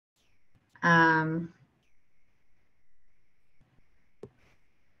Great.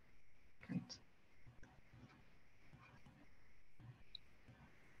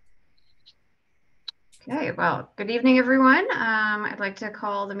 Okay, well, good evening, everyone. I'd like to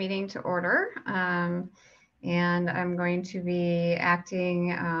call the meeting to order. And I'm going to be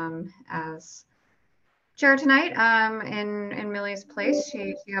acting as chair tonight in Millie's place.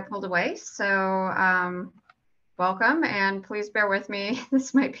 She got pulled away. So welcome, and please bear with me.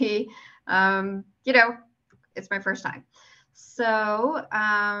 This might be, it's my first time. So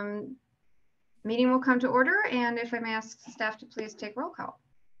meeting will come to order, and if I may ask staff to please take roll call.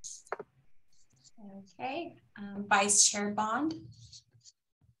 Okay, Vice Chair Bond.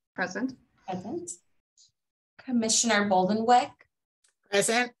 Present. Present. Commissioner Boldenwick.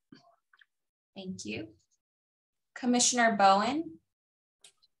 Present. Thank you. Commissioner Bowen.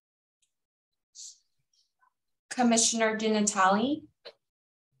 Commissioner DiNatale.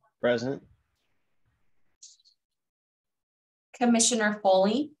 Present. Commissioner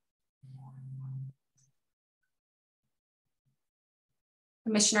Foley.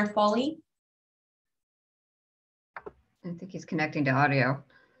 Commissioner Foley. I think he's connecting to audio.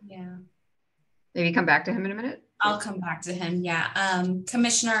 Yeah. Maybe come back to him in a minute. I'll come back to him. Yeah.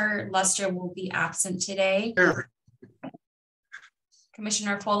 Commissioner Luster will be absent today. Here.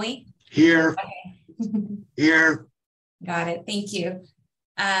 Commissioner Foley. Here. Okay. Here. Got it. Thank you.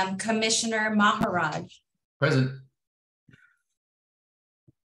 Commissioner Maharaj. Present.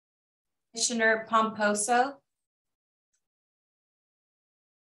 Commissioner Pomposo.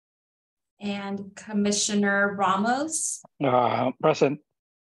 And Commissioner Ramos. Present.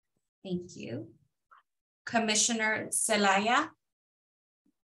 Thank you. Commissioner Celaya.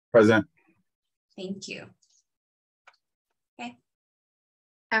 Present. Thank you. Okay.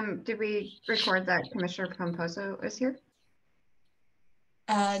 Did we record that Commissioner Pomposo is here?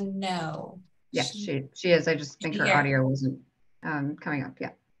 No. Yeah, she is. I just think her audio wasn't coming up.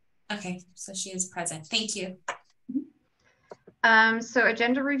 Yeah. Okay, so she is present. Thank you. So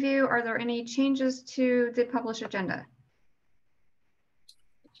agenda review, are there any changes to the published agenda?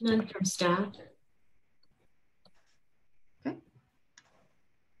 None from staff. Okay.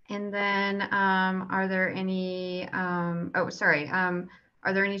 And then are there any, are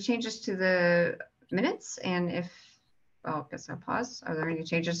there any changes to the minutes? And if, well, I guess I'll pause. Are there any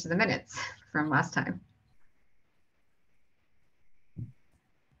changes to the minutes from last time?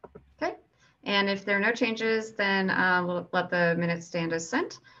 Okay. And if there are no changes, then we'll let the minutes stand as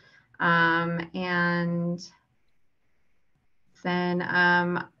sent. And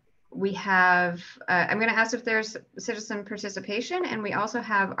then we have, I'm going to ask if there's citizen participation, and we also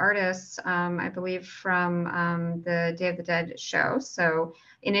have artists, I believe, from the Day of the Dead show. So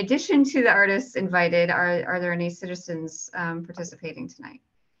in addition to the artists invited, are there any citizens participating tonight?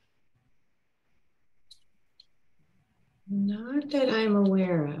 Not that I'm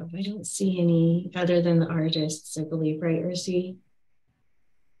aware of. I don't see any other than the artists, I believe, right, Ursi?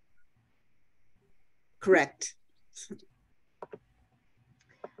 Correct.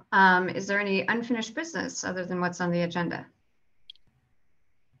 Is there any unfinished business other than what's on the agenda?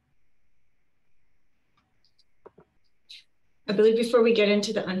 I believe before we get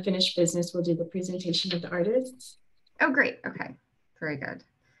into the unfinished business, we'll do the presentation of the artists. Oh, great. Okay, very good.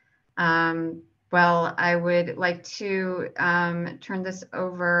 Well, I would like to turn this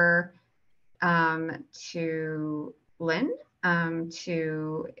over to Lynn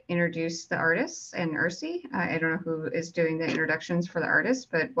to introduce the artists and Ursi. I don't know who is doing the introductions for the artists,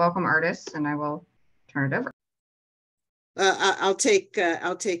 but welcome artists, and I will turn it over. I'll take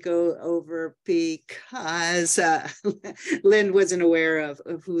over because Lynn wasn't aware of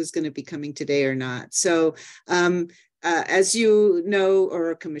who was going to be coming today or not. So as you know,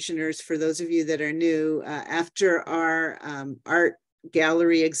 or commissioners, for those of you that are new, after our art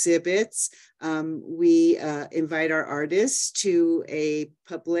gallery exhibits, we invite our artists to a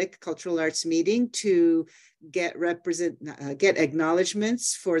public cultural arts meeting to get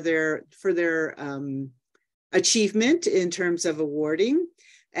acknowledgements for their achievement in terms of awarding.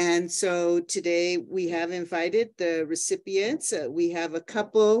 And so today we have invited the recipients. We have a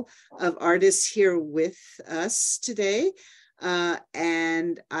couple of artists here with us today.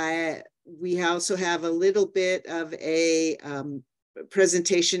 And we also have a little bit of a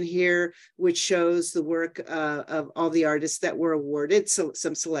presentation here, which shows the work of all the artists that were awarded. So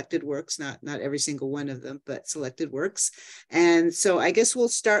some selected works, not every single one of them, but selected works. And so I guess we'll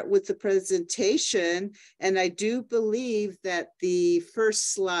start with the presentation. And I do believe that the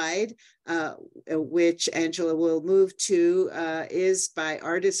first slide, which Angela will move to, is by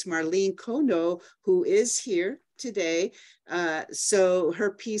artist Marlene Kono, who is here today. So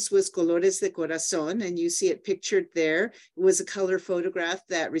her piece was Colores de Corazón, and you see it pictured there. It was a color photograph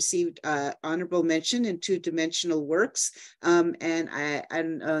that received honorable mention in two-dimensional works. And I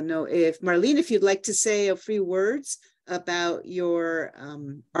don't know if, Marlene, if you'd like to say a few words about your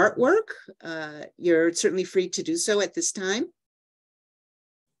artwork, you're certainly free to do so at this time.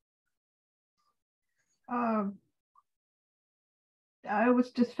 I was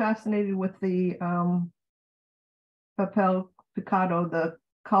just fascinated with the papel picado, the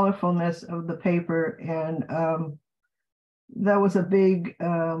colorfulness of the paper, and that was a big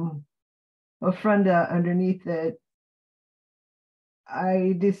ofrenda underneath it.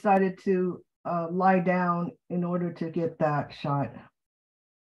 I decided to lie down in order to get that shot.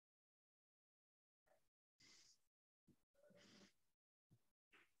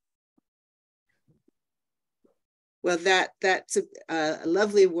 Well, that's a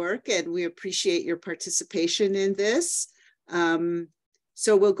lovely work, and we appreciate your participation in this.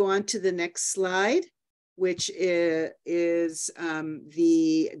 So we'll go on to the next slide, which is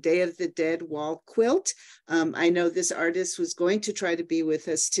the Day of the Dead wall quilt. I know this artist was going to try to be with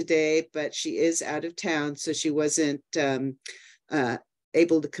us today, but she is out of town, so she wasn't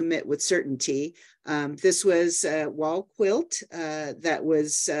able to commit with certainty. This was a wall quilt that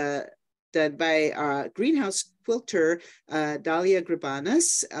was done by greenhouse quilter Dalia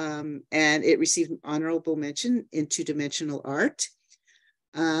Grabanas, and it received honorable mention in two-dimensional art.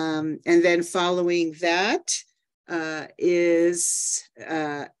 And then following that is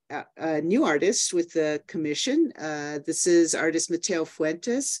a new artist with the commission. This is artist Mateo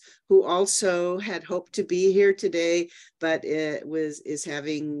Fuentes, who also had hoped to be here today, but is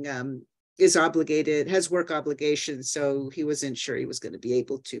obligated, has work obligations, so he wasn't sure he was going to be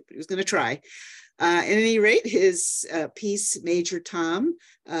able to, but he was going to try. At any rate, his piece, Major Tom,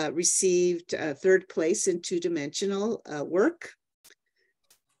 received third place in two-dimensional work.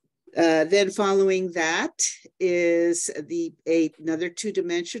 Then following that is another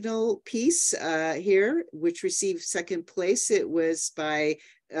two-dimensional piece here, which received second place. It was by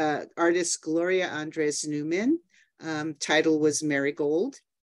artist Gloria Andres Newman. Title was Marigold.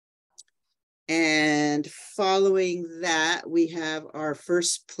 And following that, we have our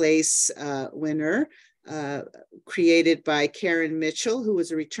first place winner, created by Karen Mitchell, who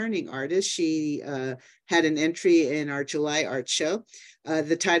was a returning artist. She had an entry in our July art show.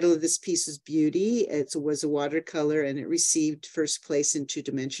 The title of this piece is Beauty. It was a watercolor, and it received first place in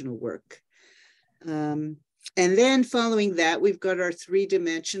two-dimensional work. And then following that, we've got our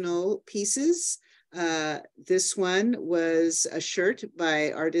three-dimensional pieces. This one was a shirt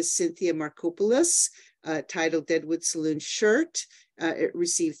by artist Cynthia Markopoulos, titled Deadwood Saloon Shirt. It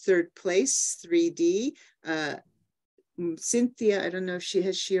received third place, 3D. Cynthia, I don't know if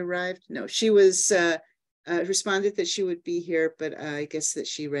she arrived? No, she was responded that she would be here, but I guess that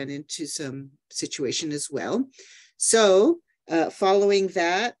she ran into some situation as well. So following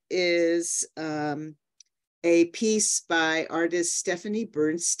that is a piece by artist Stephanie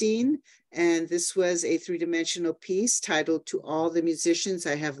Bernstein. And this was a three-dimensional piece titled To All the Musicians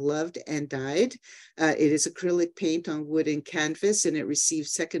I Have Loved and Died. It is acrylic paint on wood and canvas, and it received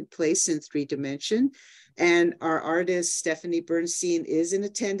second place in 3D. And our artist, Stephanie Bernstein, is in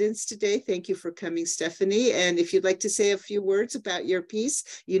attendance today. Thank you for coming, Stephanie. And if you'd like to say a few words about your piece,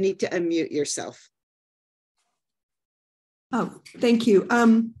 you need to unmute yourself. Oh, thank you. I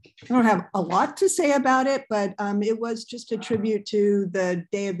don't have a lot to say about it, but it was just a tribute to the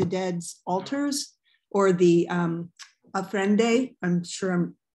Day of the Dead's altars, or the ofrende. I'm sure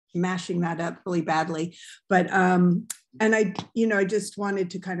I'm mashing that up really badly, but and I just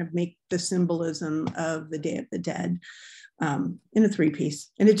wanted to kind of make the symbolism of the Day of the Dead in a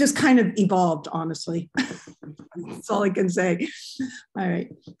three-piece, and it just kind of evolved, honestly. That's all I can say. All right.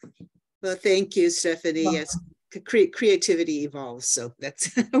 Well, thank you, Stephanie. Well, yes. Creativity evolves, so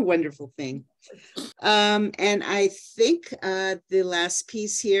that's a wonderful thing. And I think the last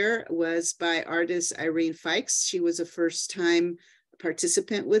piece here was by artist Irene Fikes. She was a first-time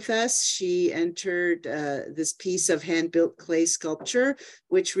participant with us. She entered this piece of hand-built clay sculpture,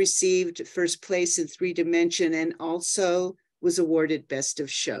 which received first place in 3D and also was awarded Best of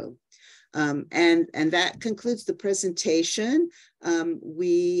Show. And that concludes the presentation.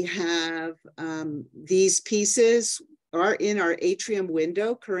 We have these pieces are in our atrium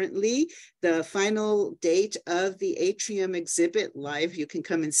window currently. The final date of the atrium exhibit live, you can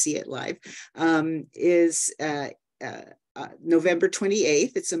come and see it live, is November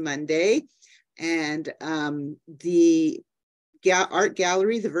 28th. It's a Monday. And the art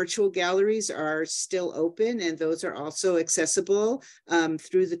gallery, the virtual galleries are still open, and those are also accessible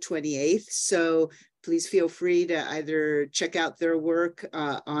through the 28th. So please feel free to either check out their work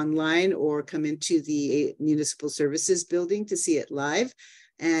online or come into the Municipal Services building to see it live.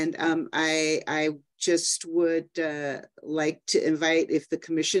 And I just would like to invite, if the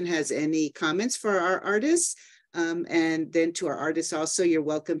commission has any comments for our artists, and then to our artists also, you're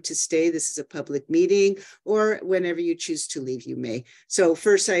welcome to stay. This is a public meeting, or whenever you choose to leave, you may. So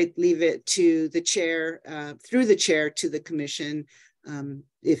first I leave it to the chair, through the chair to the commission,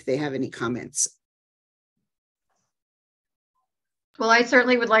 if they have any comments. Well, I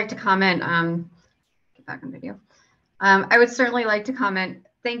certainly would like to comment. Get back on video. I would certainly like to comment.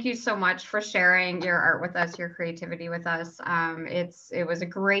 Thank you so much for sharing your art with us, your creativity with us. It was a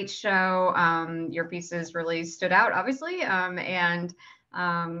great show. Your pieces really stood out, obviously, and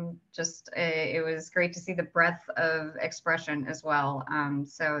it was great to see the breadth of expression as well.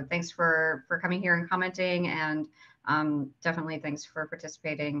 So thanks for coming here and commenting, and definitely thanks for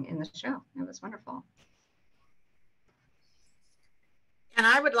participating in the show. It was wonderful. And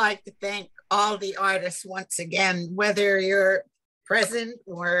I would like to thank all the artists once again, whether you're present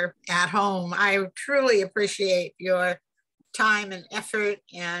or at home. I truly appreciate your time and effort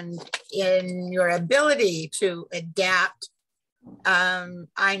and in your ability to adapt.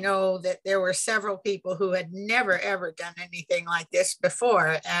 I know that there were several people who had never, ever done anything like this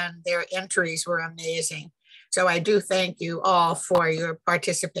before, and their entries were amazing. So I do thank you all for your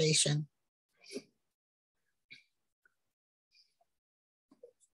participation.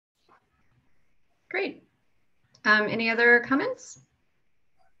 Great. Any other comments?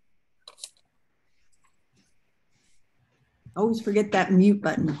 Always forget that mute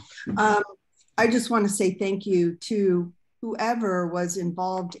button. I just want to say thank you to whoever was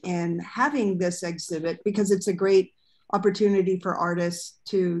involved in having this exhibit, because it's a great opportunity for artists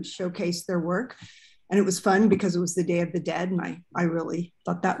to showcase their work. And it was fun because it was the Day of the Dead. And I really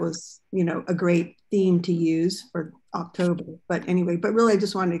thought that was, a great theme to use for October. But anyway, really, I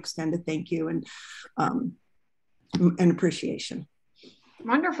just wanted to extend a thank you and appreciation.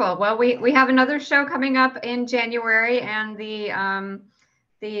 Wonderful. Well, we have another show coming up in January, and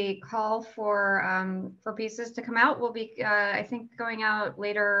the call for pieces to come out will be, I think, going out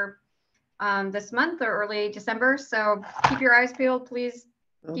later this month or early December. So keep your eyes peeled, please.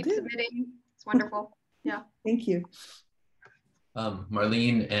 Keep submitting. It's wonderful. Yeah. Thank you.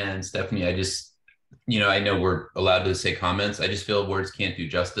 Marlene and Stephanie, I know we're allowed to say comments. I just feel words can't do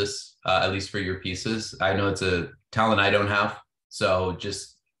justice, at least for your pieces. I know it's a talent I don't have. So I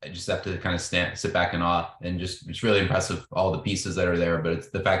just have to kind of sit back in awe, and it's really impressive, all the pieces that are there, but it's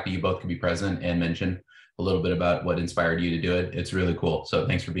the fact that you both can be present and mention a little bit about what inspired you to do it. It's really cool. So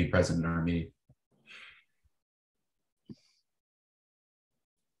thanks for being present in our meeting.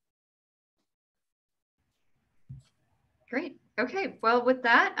 Great. Okay. Well, with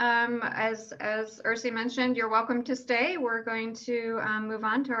that, as Ursi mentioned, you're welcome to stay. We're going to move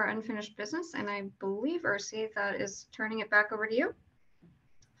on to our unfinished business, and I believe, Ursi, that is turning it back over to you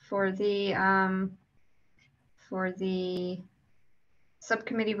for the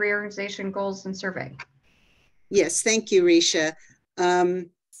subcommittee reorganization goals and survey. Yes, thank you, Risha.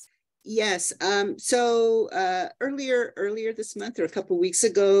 Yes, so earlier this month, or a couple of weeks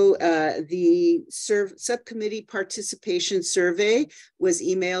ago, the subcommittee participation survey was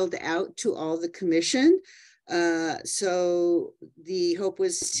emailed out to all the commission. So the hope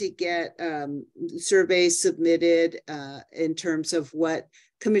was to get surveys submitted in terms of what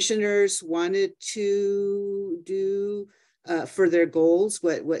commissioners wanted to do for their goals,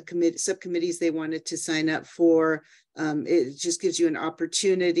 what subcommittees they wanted to sign up for. It just gives you an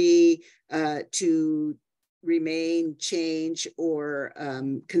opportunity to remain, change, or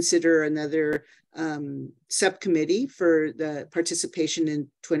consider another subcommittee for the participation in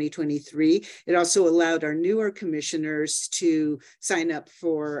 2023. It also allowed our newer commissioners to sign up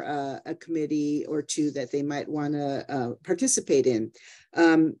for a committee or two that they might want to participate in.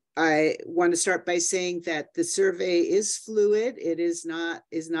 I want to start by saying that the survey is fluid. It is not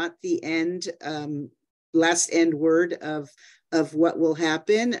the end, last end word of what will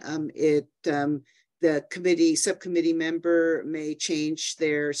happen. The subcommittee member may change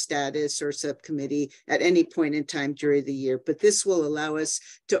their status or subcommittee at any point in time during the year, but this will allow us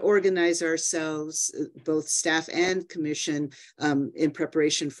to organize ourselves, both staff and commission, in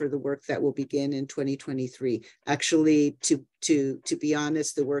preparation for the work that will begin in 2023. Actually, to be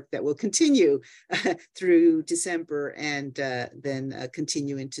honest, the work that will continue through December and then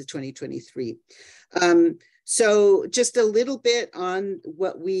continue into 2023. So just a little bit on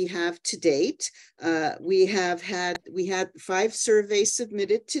what we have to date. We had 5 surveys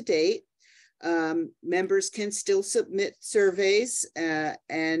submitted to date. Members can still submit surveys,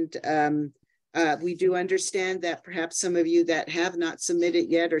 and We do understand that perhaps some of you that have not submitted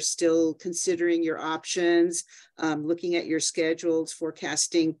yet are still considering your options, looking at your schedules,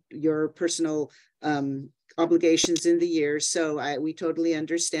 forecasting your personal obligations in the year. So we totally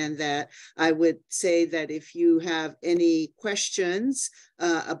understand that. I would say that if you have any questions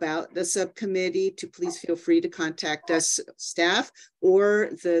about the subcommittee, to please feel free to contact us, staff,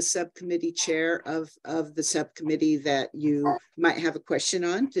 or the subcommittee chair of the subcommittee that you might have a question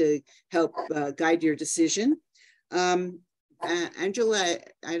on to help guide your decision. Angela,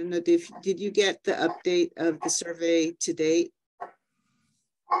 I don't know, did you get the update of the survey to date?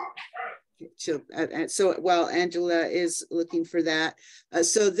 So while Angela is looking for that,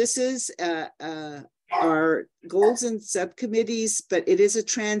 so this is our goals and subcommittees, but it is a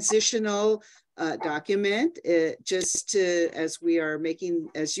transitional document. Just to, as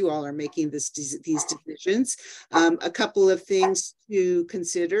you all are making these decisions, a couple of things to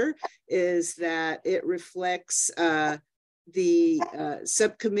consider is that it reflects the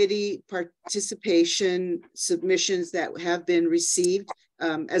subcommittee participation submissions that have been received,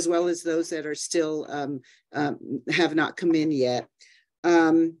 as well as those that are still have not come in yet.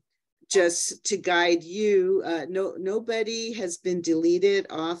 Just to guide you, nobody has been deleted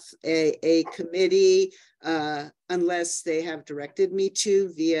off a committee unless they have directed me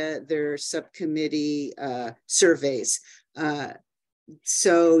to via their subcommittee surveys.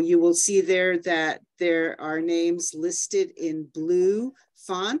 So you will see there that there are names listed in blue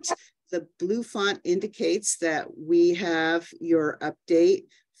font. The blue font indicates that we have your update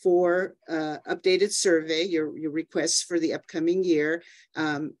for updated survey, your requests for the upcoming year.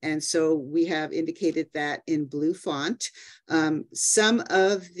 And so we have indicated that in blue font. Some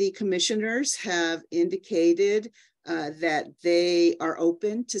of the commissioners have indicated that they are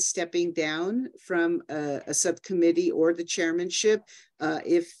open to stepping down from a subcommittee or the chairmanship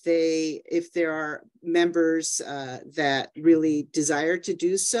if there are members that really desire to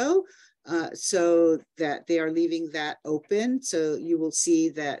do so. So that they are leaving that open. So you will see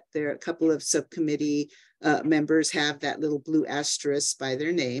that there are a couple of subcommittee members have that little blue asterisk by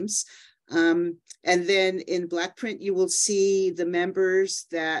their names. And then in black print, you will see the members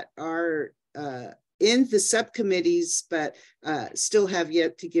that are in the subcommittees, but still have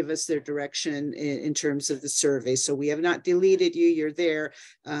yet to give us their direction in terms of the survey. So we have not deleted you, you're there.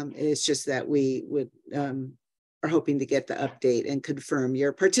 It's just that we would are hoping to get the update and confirm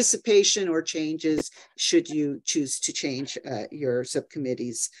your participation or changes should you choose to change your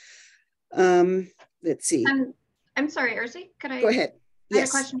subcommittees. Let's see. I'm sorry, Ursi, could I? Go ahead. I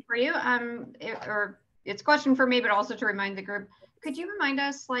Yes. had a question for you. It's a question for me, but also to remind the group. Could you remind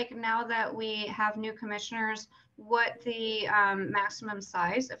us, like now that we have new commissioners, what the maximum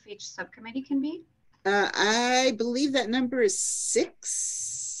size of each subcommittee can be? I believe that number is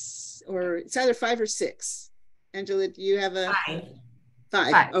 6, or it's either 5 or 6. Angela, do you have a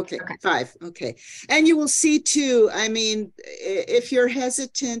 5? Okay, 5. Okay. And you will see too, I mean, if you're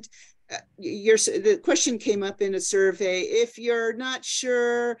hesitant, the question came up in a survey. If you're not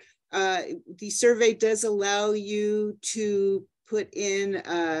sure, the survey does allow you to put in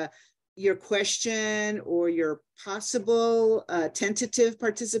your question or your possible tentative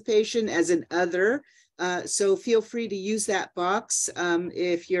participation as an other. So feel free to use that box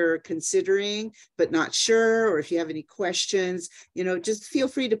if you're considering but not sure, or if you have any questions, just feel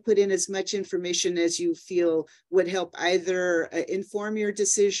free to put in as much information as you feel would help either inform your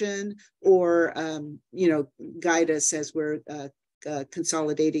decision or, guide us as we're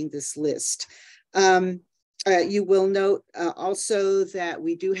consolidating this list. You will note also that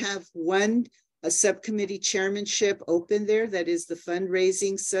we do have a subcommittee chairmanship open there. That is the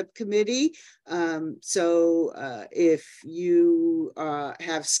fundraising subcommittee. So if you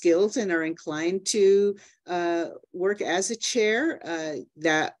have skills and are inclined to work as a chair,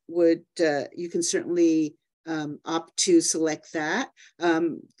 that would, you can certainly opt to select that.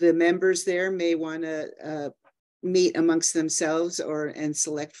 The members there may want to meet amongst themselves and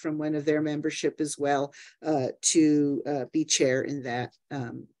select from one of their membership as well to be chair in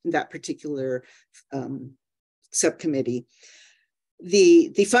that particular subcommittee.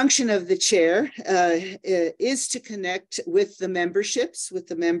 The function of the chair is to connect with the memberships, with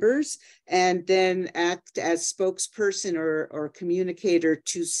the members, and then act as spokesperson or communicator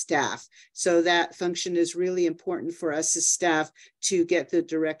to staff. So that function is really important for us as staff to get the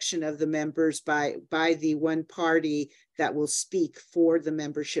direction of the members by the one party that will speak for the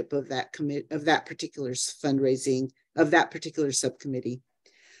membership of that particular fundraising, of that particular subcommittee.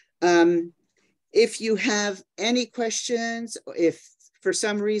 If you have any questions, if for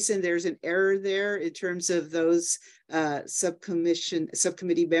some reason there's an error there in terms of those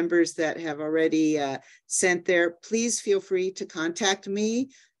subcommittee members that have already sent there, please feel free to contact me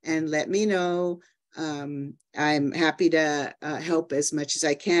and let me know. I'm happy to help as much as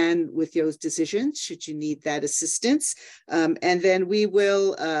I can with those decisions, should you need that assistance. And then we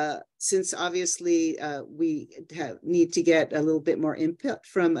will, since obviously we need to get a little bit more input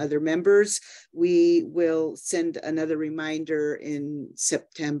from other members, we will send another reminder in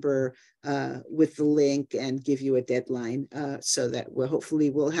September with the link and give you a deadline so that hopefully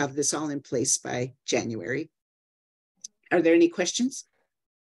we'll have this all in place by January. Are there any questions?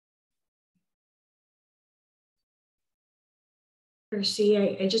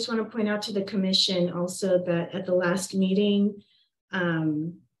 Percy, I just want to point out to the commission also that at the last meeting,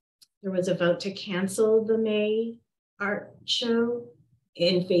 there was a vote to cancel the May art show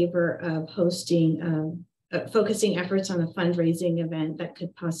in favor of hosting, focusing efforts on a fundraising event that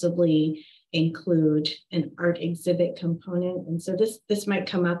could possibly include an art exhibit component. And so this might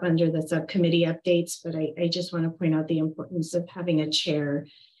come up under the subcommittee updates, but I just want to point out the importance of having a chair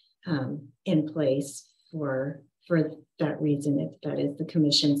in place for that reason, if that is the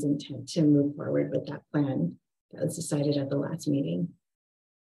commission's intent to move forward with that plan that was decided at the last meeting.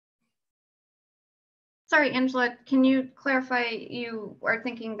 Sorry, Angela, can you clarify, you are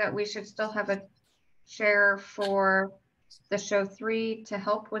thinking that we should still have a chair for the show 3 to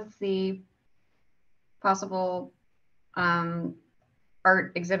help with the possible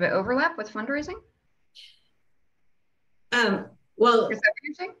art exhibit overlap with fundraising? Well, is that what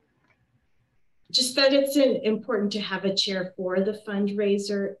you're saying? Just that it's important to have a chair for the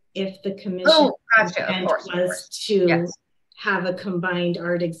fundraiser if the commission gotcha, was to have a combined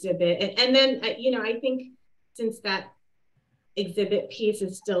art exhibit. And then, you know, I think since that exhibit piece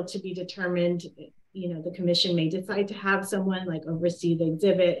is still to be determined, you know, the commission may decide to have someone like oversee the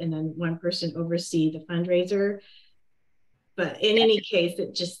exhibit and then one person oversee the fundraiser. But in any case,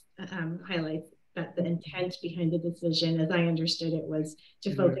 it just highlights that the intent behind the decision, as I understood it, was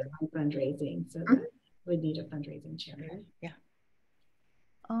to focus on fundraising. So that would need a fundraising chair. Yeah.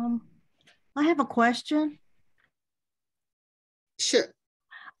 I have a question. Sure.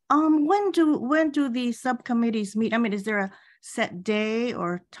 When do these subcommittees meet? I mean, is there a set day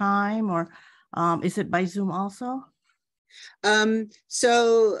or time, or is it by Zoom also?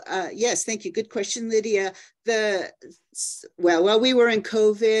 Yes, thank you. Good question, Lydia. While we were in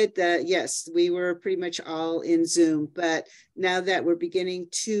COVID, yes, we were pretty much all in Zoom, but now that we're beginning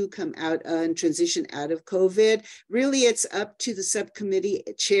to come out and transition out of COVID, really it's up to the subcommittee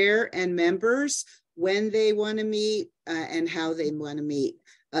chair and members when they want to meet and how they want to meet.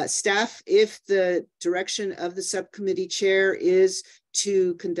 Staff, if the direction of the subcommittee chair is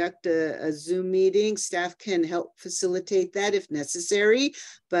to conduct a Zoom meeting, staff can help facilitate that if necessary,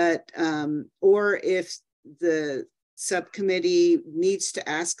 but or if the subcommittee needs to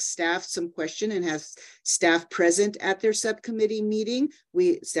ask staff some question and has staff present at their subcommittee meeting,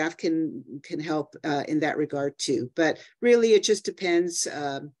 staff can help in that regard too. But really it just depends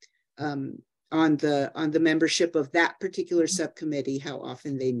on the membership of that particular subcommittee, how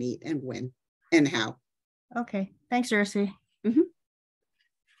often they meet and when and how. Okay, thanks, Ursi.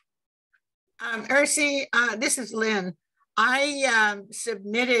 Ursi, this is Lynn. I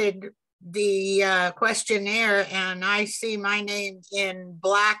submitted the questionnaire and I see my name in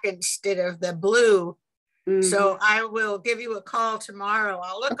black instead of the blue. So I will give you a call tomorrow.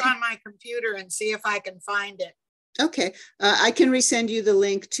 I'll look on my computer and see if I can find it. Okay, I can resend you the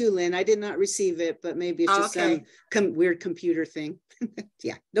link too, Lynn. I did not receive it, but maybe it's just some weird computer thing.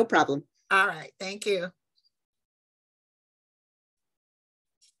 Yeah, no problem. All right, thank you.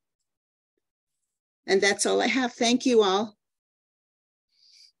 And that's all I have. Thank you all.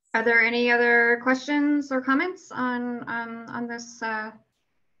 Are there any other questions or comments on this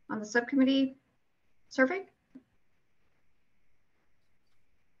on the subcommittee survey?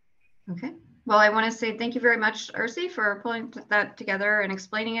 Okay. Well, I want to say thank you very much, Ursi, for pulling that together and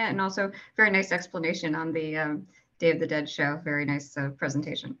explaining it, and also very nice explanation on the Day of the Dead show. Very nice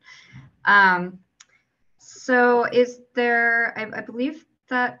presentation. So is there, I believe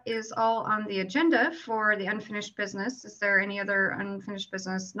that is all on the agenda for the unfinished business. Is there any other unfinished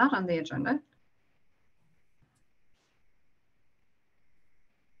business not on the agenda?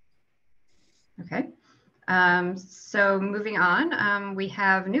 Okay. So moving on, we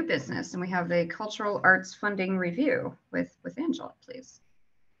have new business and we have the cultural arts funding review with Angela, please.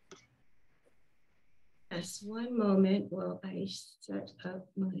 Yes, one moment while I set up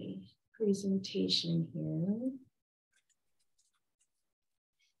my presentation here.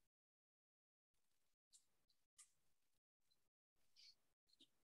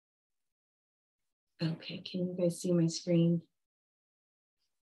 Okay, can you guys see my screen?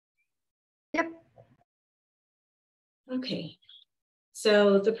 Yep. Okay.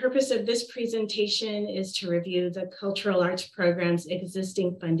 So the purpose of this presentation is to review the cultural arts program's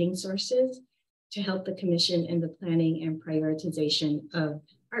existing funding sources to help the commission in the planning and prioritization of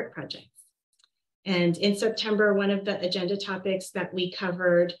art projects. And in September, one of the agenda topics that we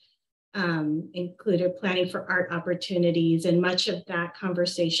covered included planning for art opportunities, and much of that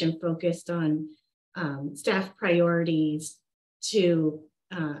conversation focused on staff priorities to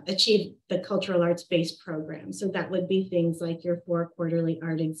achieve the cultural arts-based program. So that would be things like your 4 quarterly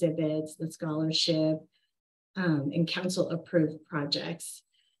art exhibits, the scholarship, and council-approved projects.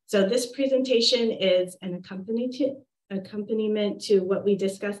 So this presentation is an accompaniment to what we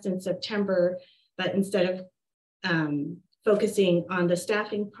discussed in September, but instead of focusing on the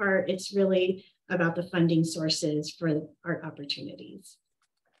staffing part, it's really about the funding sources for art opportunities.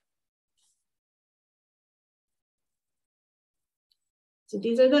 So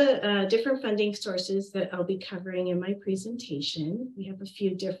these are the different funding sources that I'll be covering in my presentation. We have a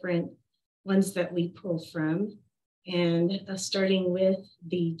few different ones that we pull from, and starting with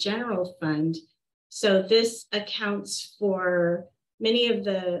the general fund. So this accounts for many of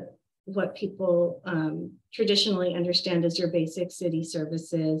what people traditionally understand as your basic city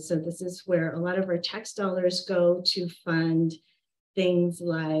services. So this is where a lot of our tax dollars go to fund things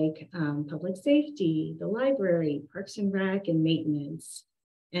like public safety, the library, parks and rec, and maintenance.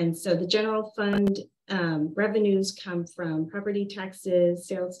 And so the general fund revenues come from property taxes,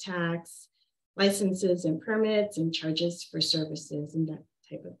 sales tax, licenses and permits, and charges for services and that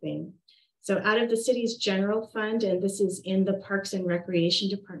type of thing. So out of the city's general fund, and this is in the Parks and Recreation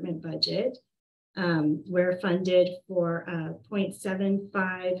Department budget, we're funded for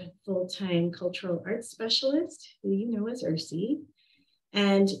 0.75 full-time cultural arts specialist, who you know as Ursi,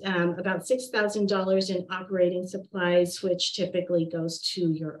 and about $6,000 in operating supplies, which typically goes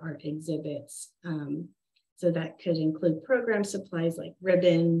to your art exhibits. So that could include program supplies like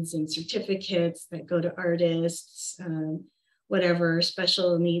ribbons and certificates that go to artists, whatever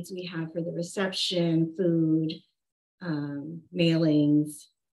special needs we have for the reception, food, mailings,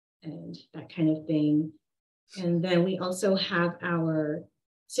 and that kind of thing. And then we also have our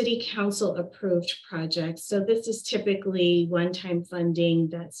city council approved projects. So this is typically one-time funding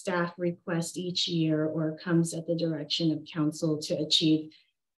that staff request each year or comes at the direction of council to achieve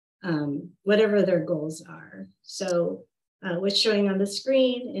whatever their goals are. So what's showing on the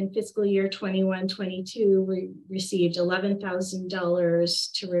screen in fiscal year 21-22, we received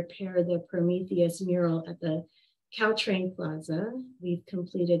 $11,000 to repair the Prometheus mural at the Caltrain Plaza. We've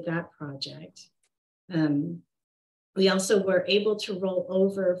completed that project. We also were able to roll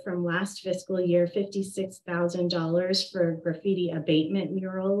over from last fiscal year $56,000 for graffiti abatement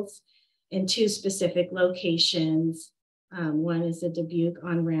murals in 2 specific locations. One is the Dubuque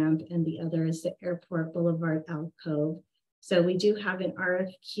on-ramp and the other is the Airport Boulevard alcove. So we do have an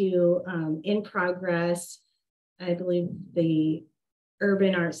RFQ in progress. I believe the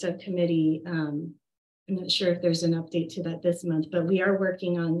Urban Art Subcommittee, I'm not sure if there's an update to that this month, but we are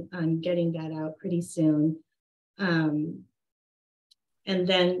working on getting that out pretty soon. And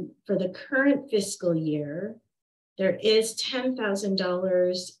then for the current fiscal year, there is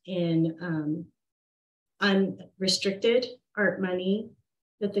 $10,000 in unrestricted art money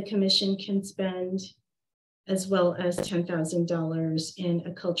that the commission can spend, as well as $10,000 in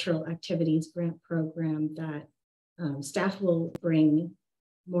a cultural activities grant program that staff will bring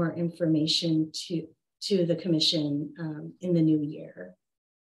more information to the commission in the new year.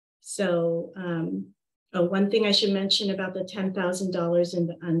 So one thing I should mention about the $10,000 in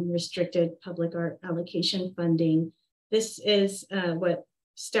the unrestricted public art allocation funding, this is what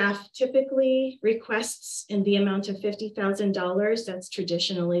staff typically requests in the amount of $50,000. That's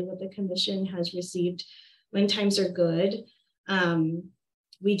traditionally what the commission has received when times are good.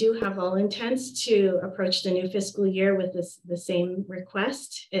 We do have all intents to approach the new fiscal year with the same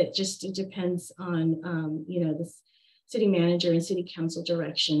request. It depends on the city manager and city council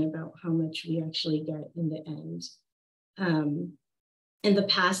direction about how much we actually get in the end. In the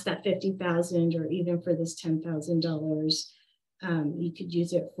past, that $50,000 or even for this $10,000, you could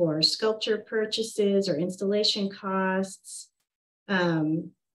use it for sculpture purchases or installation costs.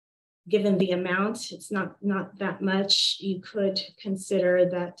 Given the amount, it's not that much. You could consider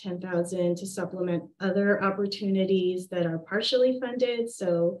that $10,000 to supplement other opportunities that are partially funded.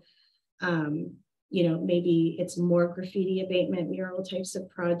 So, maybe it's more graffiti abatement mural types of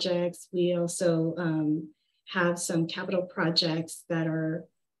projects. We also have some capital projects that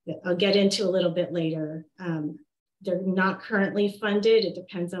I'll get into a little bit later they're not currently funded. It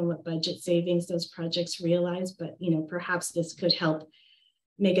depends on what budget savings those projects realize, but perhaps this could help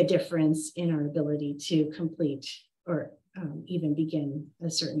make a difference in our ability to complete or even begin a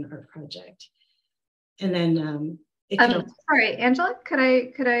certain art project. And then sorry, Angela, could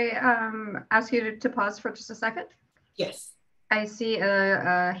I ask you to pause for just a second? Yes. I see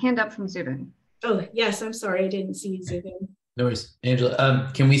a hand up from Zubin. Oh, yes, I'm sorry, I didn't see Zubin. No worries.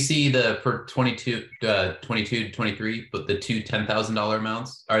 Angela, can we see the for 22 to 23, but the two $10,000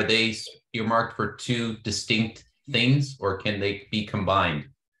 amounts, are they earmarked for two distinct things, or can they be combined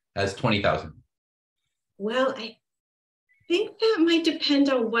as 20,000? Well, I think that might depend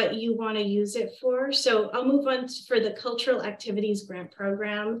on what you want to use it for. So I'll move on for the Cultural Activities Grant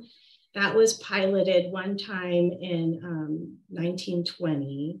Program. That was piloted one time in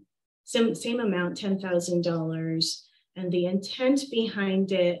 1920. Same amount, $10,000. And the intent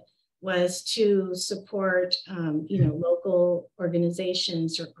behind it was to support, local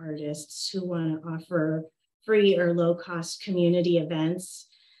organizations or artists who want to offer free or low-cost community events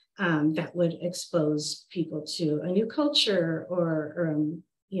that would expose people to a new culture or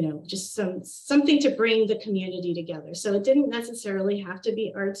just something to bring the community together. So it didn't necessarily have to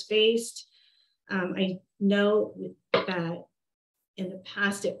be arts-based. I know that in the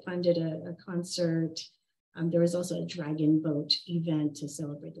past it funded a concert. There was also a dragon boat event to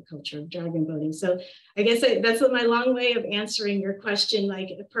celebrate the culture of dragon boating. So I guess that's my long way of answering your question. Like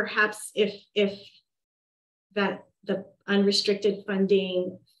perhaps if that the unrestricted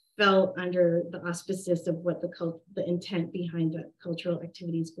funding fell under the auspices of what the intent behind the Cultural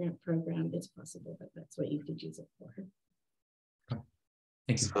Activities Grant Program, it's possible that that's what you could use it for.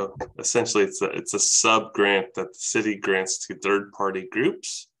 Thank you. So essentially, it's a sub grant that the city grants to third-party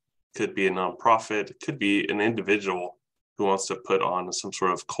groups. Could be a nonprofit, it could be an individual who wants to put on some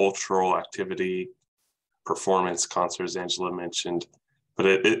sort of cultural activity, performance, concerts, Angela mentioned. But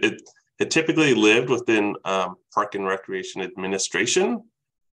it typically lived within Park and Recreation Administration,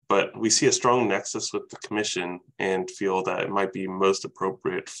 but we see a strong nexus with the commission and feel that it might be most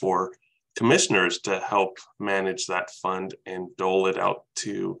appropriate for commissioners to help manage that fund and dole it out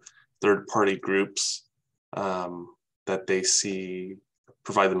to third-party groups that they see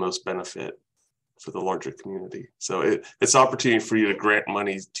provide the most benefit for the larger community. So it's an opportunity for you to grant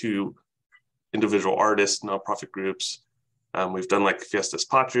money to individual artists, nonprofit groups. We've done like Fiestas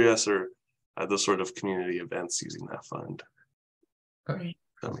Patrias or those sort of community events using that fund. Right.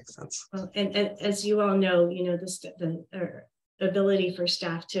 That makes sense. Well, and as you all know, the ability for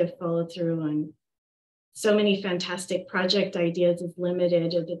staff to follow through on so many fantastic project ideas is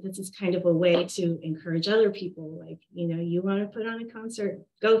limited. This is kind of a way to encourage other people, like, you want to put on a concert,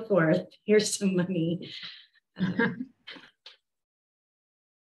 go for it. Here's some money.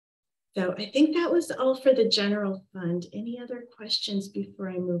 So I think that was all for the general fund. Any other questions before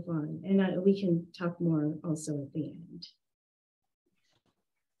I move on? And we can talk more also at the end.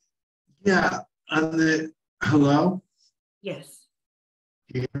 Yeah, hello? Yes.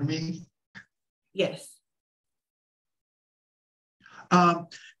 You hear me? Yes.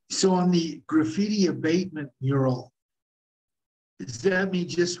 So on the graffiti abatement mural, does that mean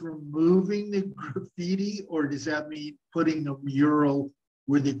just removing the graffiti, or does that mean putting a mural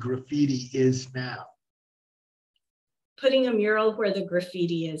where the graffiti is now? Putting a mural where the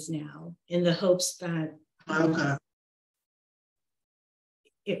graffiti is now, in the hopes that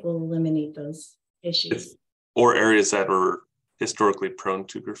it will eliminate those issues. Or areas that are historically prone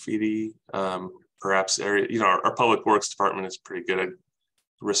to graffiti. Perhaps our public works department is pretty good at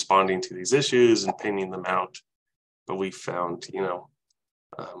responding to these issues and painting them out. But we found,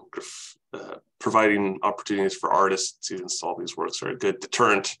 providing opportunities for artists to install these works are a good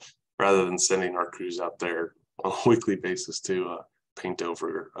deterrent rather than sending our crews out there on a weekly basis to paint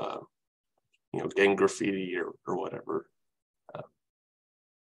over, gang graffiti or whatever.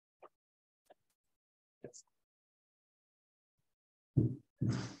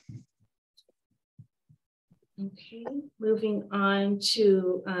 Okay, moving on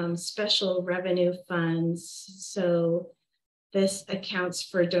to special revenue funds. So this accounts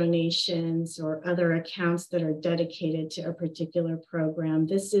for donations or other accounts that are dedicated to a particular program.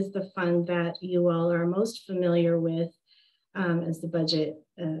 This is the fund that you all are most familiar with, as the budget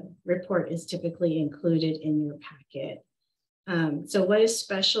report is typically included in your packet. So what is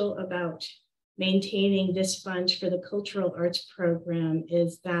special about maintaining this fund for the cultural arts program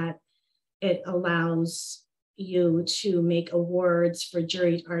is that it allows you to make awards for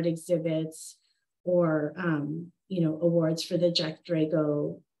juried art exhibits or awards for the Jack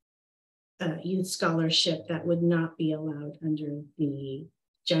Drago Youth Scholarship that would not be allowed under the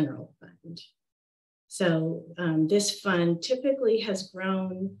general fund. So this fund typically has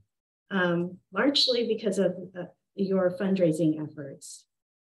grown largely because of your fundraising efforts.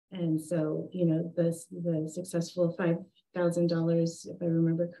 And so, you know, the successful $5,000, if I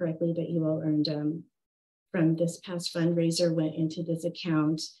remember correctly, that you all earned from this past fundraiser went into this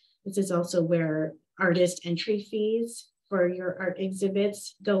account. This is also where artist entry fees for your art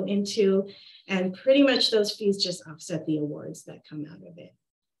exhibits go into, and pretty much those fees just offset the awards that come out of it.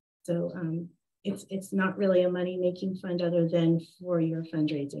 So it's not really a money-making fund other than for your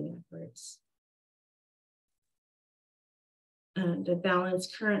fundraising efforts. The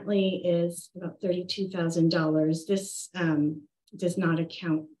balance currently is about $32,000. This does not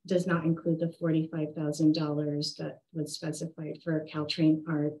include the $45,000 that was specified for Caltrain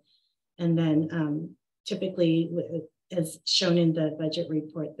art. And then typically, as shown in the budget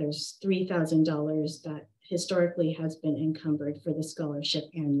report, there's $3,000 that historically has been encumbered for the scholarship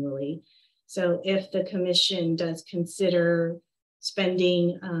annually. So if the commission does consider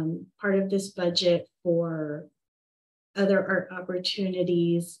spending part of this budget for other art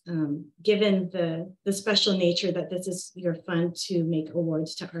opportunities, given the special nature that this is your fund to make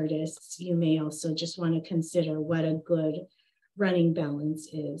awards to artists, you may also just want to consider what a good running balance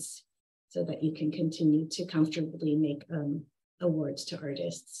is so that you can continue to comfortably make awards to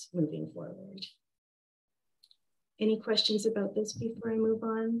artists moving forward. Any questions about this before I move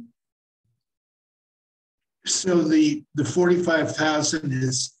on? So the 45,000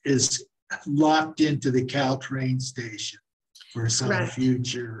 is locked into the Caltrain station for some Correct.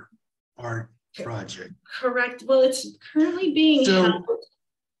 future art project. Correct. Well, it's currently being held.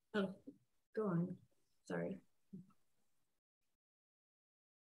 Oh, go on. Sorry.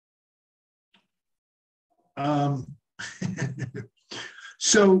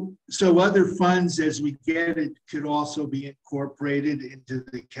 So other funds, as we get it, could also be incorporated into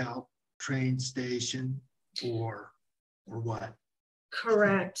the Caltrain station, or what?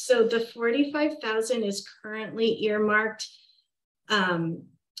 Correct. So the 45,000 is currently earmarked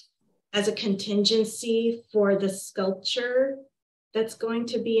as a contingency for the sculpture that's going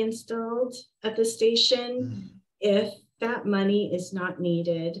to be installed at the station. If that money is not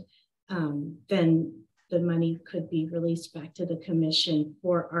needed, then the money could be released back to the commission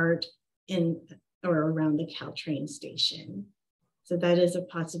for art in or around the Caltrain station. So that is a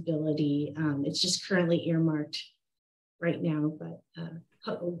possibility. It's just currently earmarked right now, but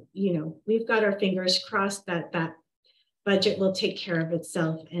you know, we've got our fingers crossed that that budget will take care of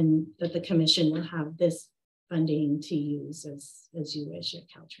itself and that the commission will have this funding to use as you wish at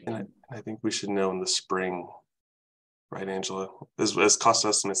Caltrain. And I think we should know in the spring, right, Angela, as cost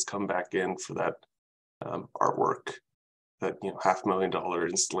estimates come back in for that artwork, that, you know, $500,000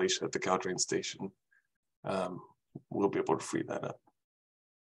 installation at the Caltrain station, we'll be able to free that up.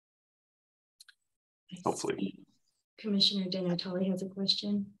 Hopefully. Commissioner De Natale has a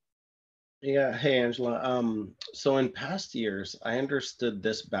question. Yeah, hey Angela. So in past years, I understood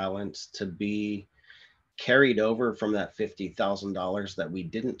this balance to be carried over from that $50,000 that we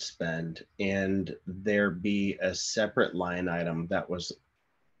didn't spend, and there be a separate line item that was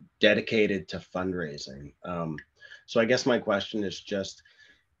dedicated to fundraising. So I guess my question is just,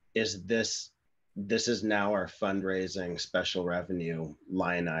 is this is now our fundraising special revenue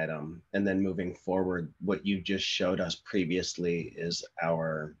line item, and then moving forward, what you just showed us previously is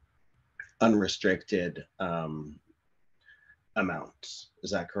our unrestricted amounts.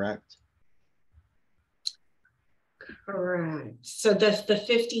 Is that correct? Correct. So the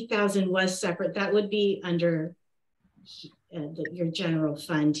 50,000 was separate. That would be under your general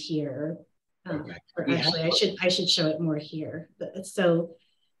fund here. Okay. Or actually, I should show it more here. So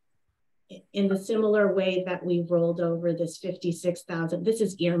in the similar way that we rolled over this 56,000, this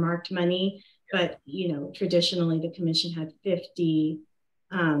is earmarked money, but you know, traditionally the commission had 50.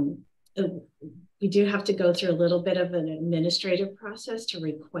 We do have to go through a little bit of an administrative process to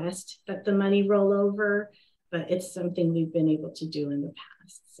request that the money roll over, but it's something we've been able to do in the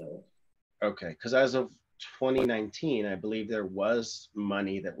past. So, okay, because as of 2019, I believe there was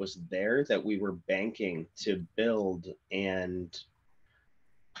money that was there that we were banking to build and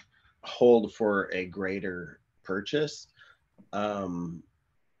hold for a greater purchase. And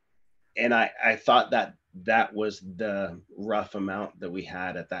I thought that that was the rough amount that we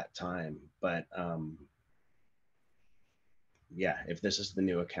had at that time. But yeah, if this is the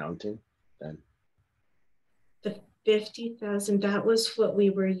new accounting, then. The 50,000, that was what we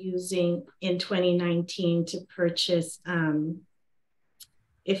were using in 2019 to purchase.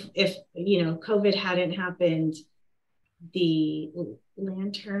 If you know, COVID hadn't happened, the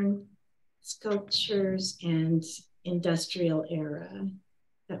lantern sculptures and industrial era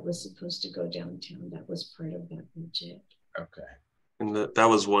that was supposed to go downtown. That was part of that budget. Okay. And that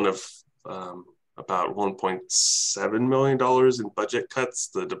was one of about $1.7 million in budget cuts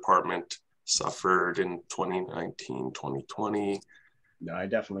the department suffered in 2019, 2020. No, I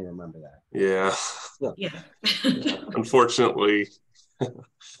definitely remember that. Yeah. Yeah. Unfortunately. Okay.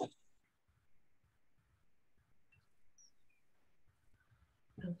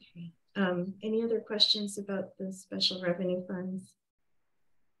 Any other questions about the special revenue funds?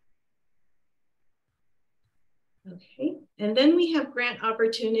 Okay, and then we have grant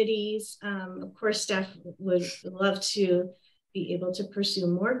opportunities. Of course, staff would love to be able to pursue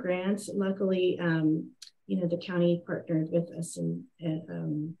more grants. Luckily, you know, the county partnered with us and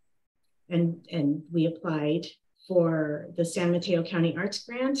we applied for the San Mateo County Arts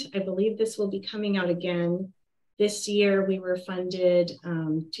Grant. I believe this will be coming out again. This year we were funded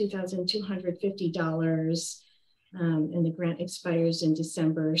 $2,250 and the grant expires in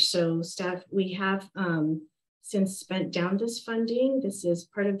December. So staff, we have since spent down this funding. This is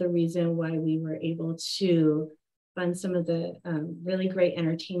part of the reason why we were able to fund some of the really great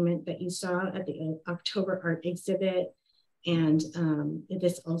entertainment that you saw at the October art exhibit. And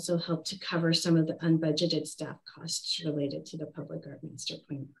this also helped to cover some of the unbudgeted staff costs related to the public art master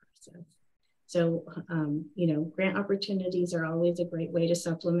plan process. So, you know, grant opportunities are always a great way to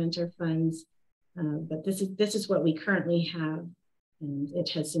supplement our funds, but this is what we currently have, and it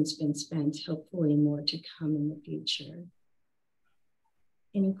has since been spent, hopefully more to come in the future.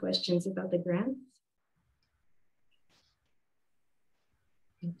 Any questions about the grants?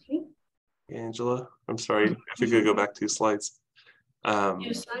 Okay. Angela, I'm sorry, if we could go back 2 slides.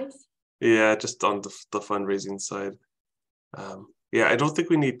 2 slides? Yeah, just on the fundraising side. Yeah, I don't think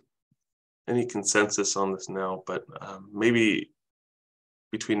we need any consensus on this now, but maybe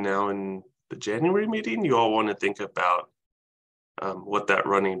between now and the January meeting, you all want to think about what that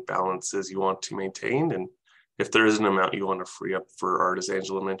running balance is you want to maintain, and if there is an amount you want to free up for art, as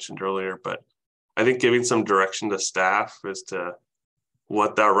Angela mentioned earlier. But I think giving some direction to staff as to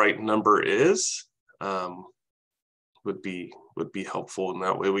what that right number is would be helpful, and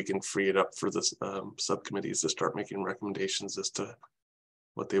that way we can free it up for the subcommittees to start making recommendations as to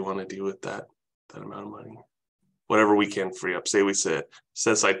what they want to do with that amount of money. Whatever we can free up. Say we set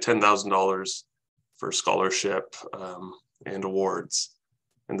aside $10,000 for scholarship and awards,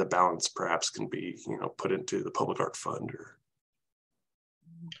 and the balance perhaps can be, you know, put into the public art fund or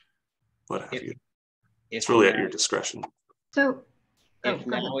what have you. It's really at your discretion. So if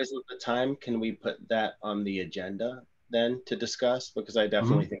now isn't the time, can we put that on the agenda then to discuss? Because I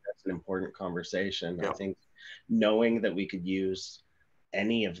definitely think that's an important conversation. Yeah. I think knowing that we could use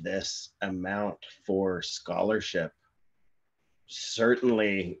any of this amount for scholarship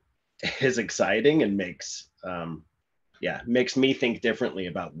certainly is exciting and makes me think differently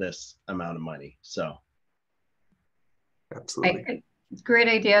about this amount of money. So absolutely. Great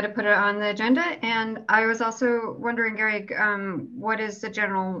idea to put it on the agenda. And I was also wondering, Gary, what is the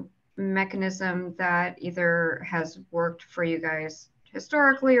general mechanism that either has worked for you guys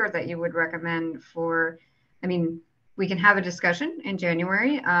historically or that you would recommend for, I mean, we can have a discussion in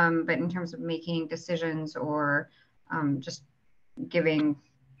January, but in terms of making decisions or just giving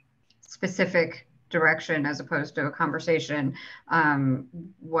specific direction as opposed to a conversation,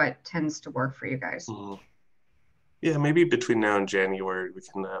 what tends to work for you guys? Yeah, maybe between now and January, we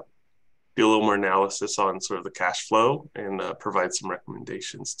can do a little more analysis on sort of the cash flow and provide some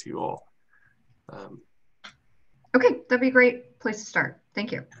recommendations to you all. Okay, that'd be a great place to start.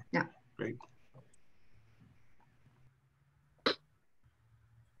 Thank you. Yeah. Great.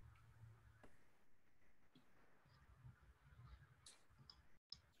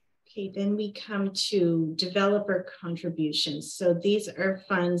 Okay, then we come to developer contributions. So these are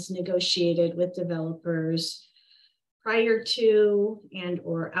funds negotiated with developers prior to and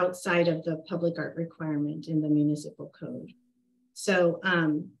or outside of the public art requirement in the municipal code. So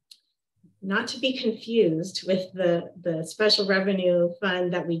not to be confused with the special revenue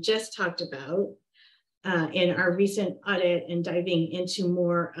fund that we just talked about in our recent audit and diving into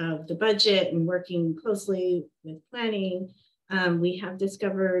more of the budget and working closely with planning, we have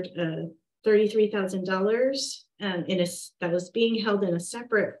discovered $33,000 that was being held in a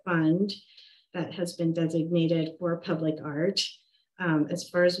separate fund that has been designated for public art. As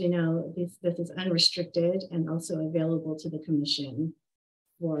far as we know, this is unrestricted and also available to the commission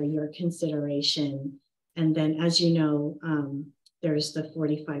for your consideration. And then, as you know, there's the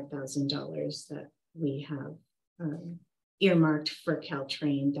 $45,000 that we have earmarked for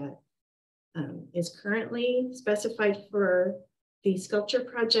Caltrain that is currently specified for the sculpture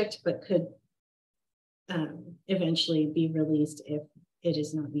project, but could eventually be released if it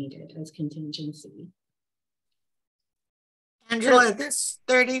is not needed as contingency. Angela, this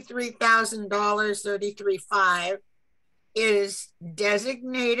 $33,000, $33,500 is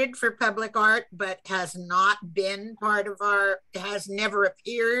designated for public art, but has not been part of has never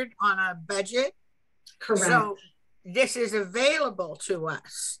appeared on our budget. Correct. So this is available to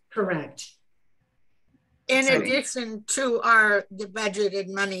us. Correct. In addition to the budgeted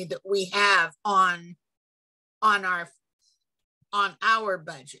money that we have on our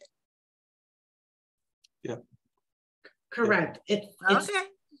budget. Yeah. Correct. It's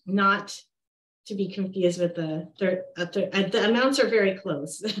not to be confused with the amounts are very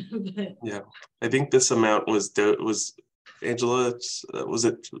close. Yeah, I think this amount was Angela, was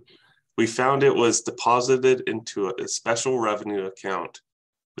it? We found it was deposited into a special revenue account,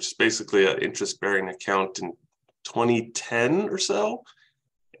 which is basically an interest-bearing account in 2010 or so.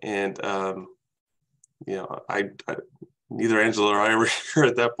 And you know, I neither Angela or I were here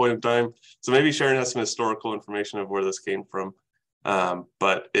at that point in time, so maybe Sharon has some historical information of where this came from.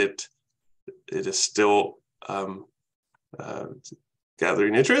 But it is still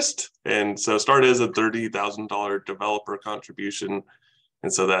gathering interest, and so started as a $30,000 developer contribution,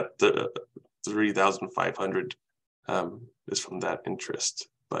 and so that the $3,500 is from that interest.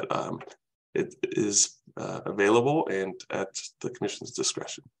 But it is available and at the commission's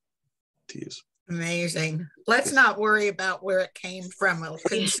discretion to use. Amazing. Let's not worry about where it came from. We'll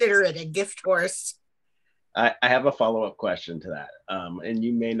consider it a gift horse. I have a follow-up question to that, and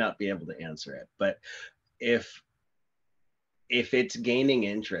you may not be able to answer it, but if it's gaining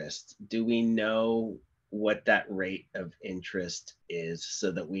interest, do we know what that rate of interest is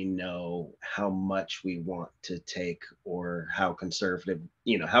so that we know how much we want to take, or how conservative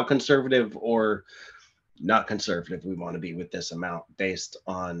or not conservative we want to be with this amount based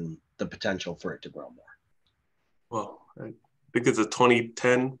on the potential for it to grow more? Well, I think it's a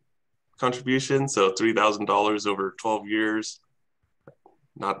 2010 contribution, so $3,000 over 12 years.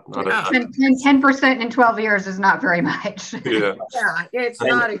 Not 10% in 12 years is not very much. Yeah, yeah, it's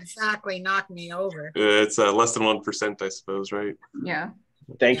not exactly knock me over. It's less than 1%, I suppose, right? Yeah.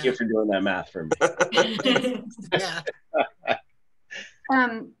 Thank you for doing that math for me. Yeah.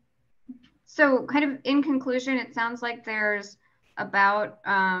 So kind of in conclusion, it sounds like there's about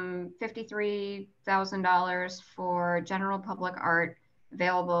 $53,000 for general public art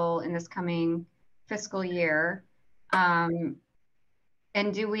available in this coming fiscal year.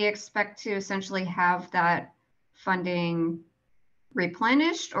 And do we expect to essentially have that funding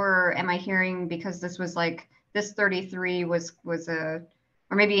replenished, or am I hearing, because this was like, this 33 was or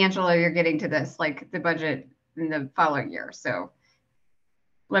maybe Angela, you're getting to this, like the budget in the following year. So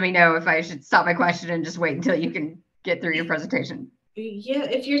let me know if I should stop my question and just wait until you can get through your presentation. Yeah,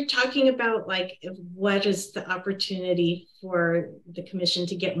 if you're talking about like what is the opportunity for the commission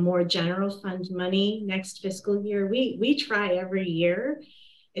to get more general fund money next fiscal year, we try every year.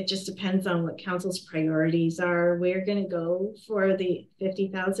 It just depends on what council's priorities are. We're going to go for the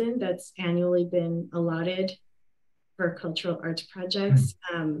 $50,000 that's annually been allotted for cultural arts projects,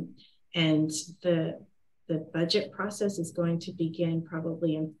 and the budget process is going to begin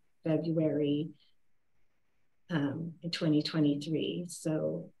probably in February. In 2023,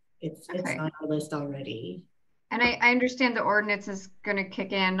 so it's on our list already. And I understand the ordinance is going to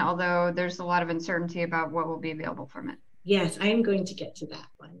kick in, although there's a lot of uncertainty about what will be available from it. Yes, I am going to get to that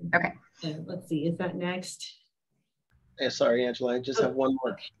one. Okay. Let's see, is that next? Hey, sorry, Angela, I just have one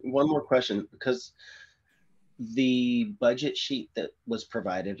more question, because the budget sheet that was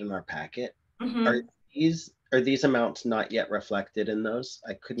provided in our packet, are these amounts not yet reflected in those?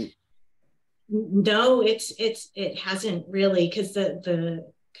 I couldn't. No, it hasn't really, because the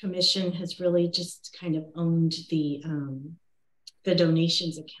commission has really just kind of owned the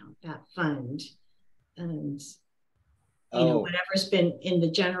donations account, that fund, and you know, whatever's been in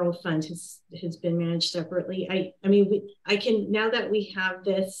the general fund has been managed separately. I mean, I can, now that we have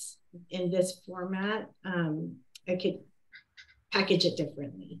this in this format, I could package it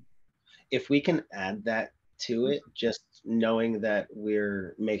differently. If we can add that to it, just knowing that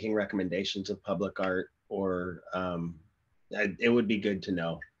we're making recommendations of public art, or it would be good to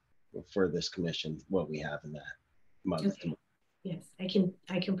know for this commission what we have in that month. Okay. Yes, I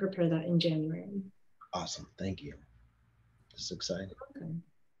can prepare that in January. Awesome, thank you. It's exciting. Okay.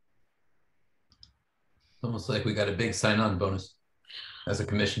 Almost like we got a big sign-on bonus as a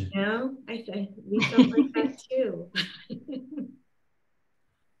commission. Yeah, we felt like that too.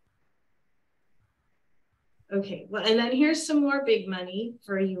 Okay, well, and then here's some more big money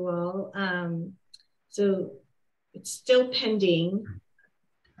for you all. So it's still pending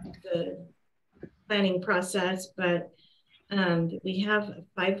the planning process, but We have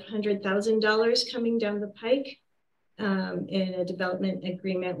 $500,000 coming down the pike in a development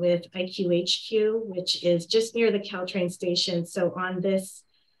agreement with IQHQ, which is just near the Caltrain station. So on this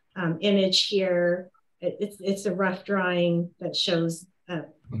image here, it's a rough drawing that shows a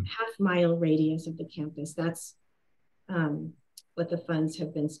half-mile radius of the campus. That's what the funds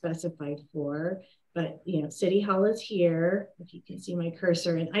have been specified for. But City Hall is here, if you can see my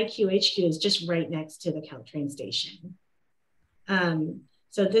cursor, and IQHQ is just right next to the Caltrain station.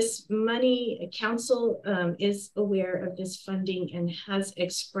 So this money, council is aware of this funding and has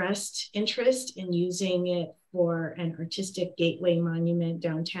expressed interest in using it for an artistic gateway monument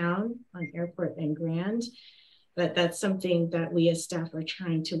downtown on Airport and Grand. But that's something that we as staff are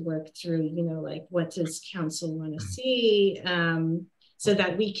trying to work through, like what does council want to see, so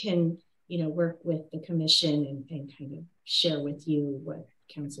that we can, work with the commission and kind of share with you what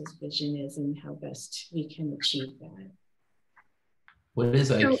council's vision is and how best we can achieve that. What is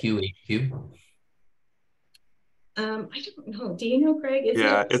IQHQ? I don't know. Do you know, Greg?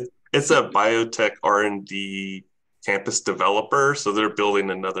 It's a biotech R&D campus developer. So they're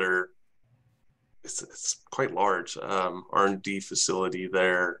building another, it's quite large R&D facility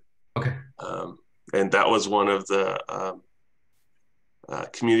there. Okay. And that was one of the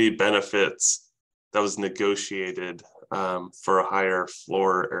community benefits that was negotiated for a higher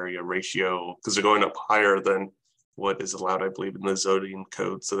floor area ratio, because they're going up higher than what is allowed, I believe, in the zoning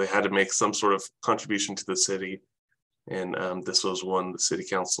code. So they had to make some sort of contribution to the city. And this was one the city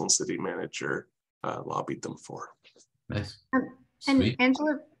council and city manager lobbied them for. Nice. And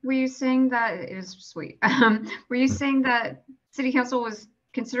Angela, were you saying that it was sweet? Were you saying that city council was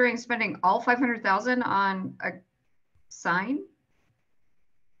considering spending all $500,000 on a sign?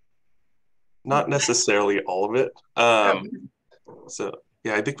 Not necessarily all of it. So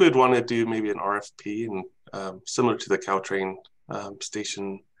yeah, I think we'd want to do maybe an RFP and similar to the Caltrain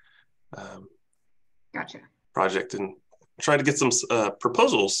station Gotcha. project, and try to get some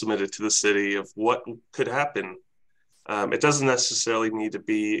proposals submitted to the city of what could happen. It doesn't necessarily need to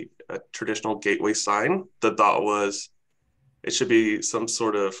be a traditional gateway sign. The thought was it should be some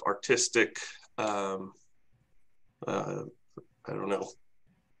sort of artistic, I don't know,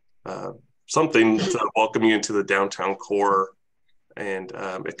 something to welcome you into the downtown core. And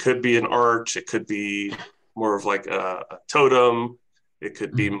it could be an arch, it could be more of like a totem, it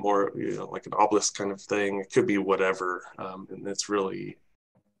could be more, like an obelisk kind of thing, it could be whatever. And it's really,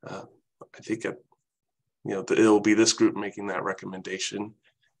 I think, it'll be this group making that recommendation.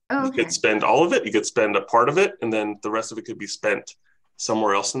 Oh, okay. You could spend all of it, you could spend a part of it, and then the rest of it could be spent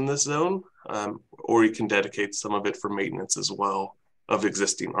somewhere else in this zone, or you can dedicate some of it for maintenance as well of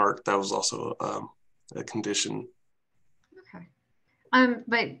existing art. That was also a condition. Okay.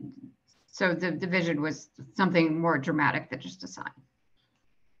 But so the vision was something more dramatic than just a sign.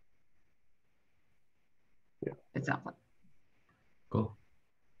 Yeah. It sounds like. Cool.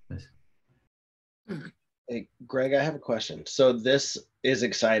 Nice. Hey, Greg, I have a question. So this is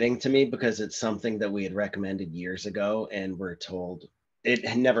exciting to me because it's something that we had recommended years ago, and we're told it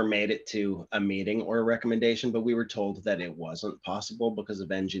had never made it to a meeting or a recommendation, but we were told that it wasn't possible because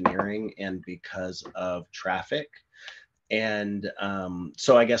of engineering and because of traffic. And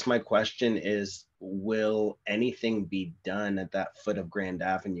so I guess my question is, will anything be done at that foot of Grand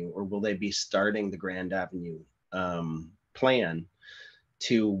Avenue, or will they be starting the Grand Avenue plan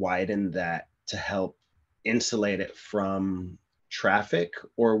to widen that to help insulate it from traffic,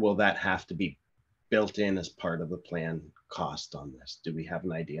 or will that have to be built in as part of the plan cost on this? Do we have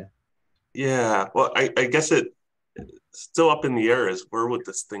an idea? Yeah, well, I guess it's still up in the air is where would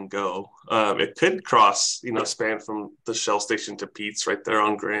this thing go? It could cross, span from the Shell station to Pete's right there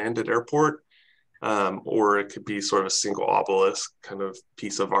on Grand at Airport, or it could be sort of a single obelisk kind of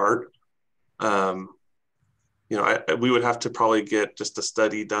piece of art. We would have to probably get just a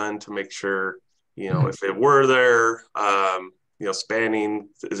study done to make sure, if it were there, spanning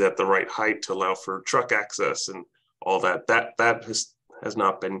is at the right height to allow for truck access and all that. That has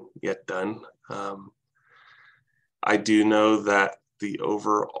not been yet done. I do know that the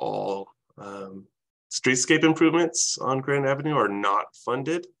overall streetscape improvements on Grand Avenue are not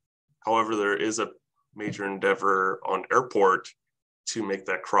funded. However, there is a major endeavor on Airport to make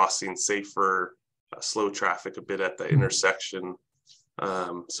that crossing safer, slow traffic a bit at the intersection.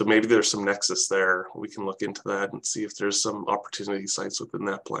 So maybe there's some nexus there. We can look into that and see if there's some opportunity sites within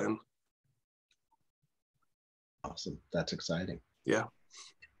that plan. Awesome. That's exciting. Yeah.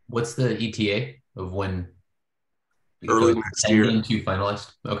 What's the ETA of when? Early next year. To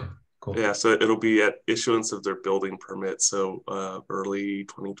finalized. Okay, cool. Yeah, so it'll be at issuance of their building permit. So early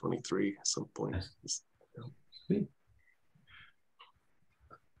 2023 at some point. Nice. Sweet.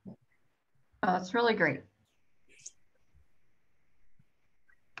 that's really great.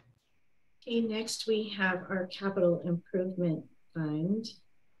 Okay, next we have our capital improvement fund.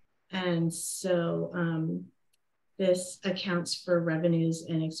 And so this accounts for revenues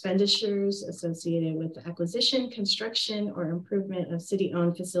and expenditures associated with the acquisition, construction, or improvement of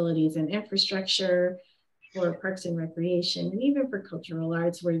city-owned facilities and infrastructure for parks and recreation, and even for cultural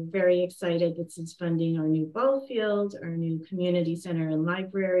arts. We're very excited that this is funding our new ball field, our new community center and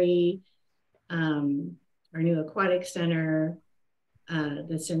library, our new aquatic center,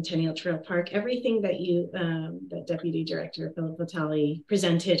 the Centennial Trail Park, everything that that Deputy Director Philip Vitale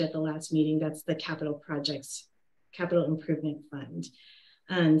presented at the last meeting. That's the capital projects, capital improvement fund.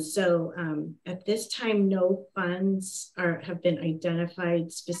 And so at this time, no funds have been identified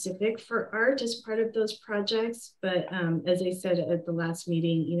specific for art as part of those projects. But as I said at the last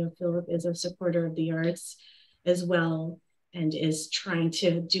meeting, you know, Philip is a supporter of the arts as well, and is trying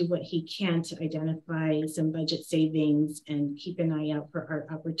to do what he can to identify some budget savings and keep an eye out for art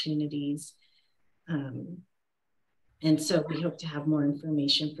opportunities. And so we hope to have more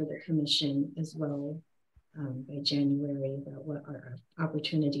information for the commission as well by January about what our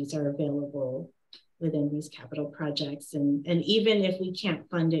opportunities are available within these capital projects. And even if we can't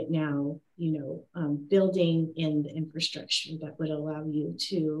fund it now, you know, building in the infrastructure that would allow you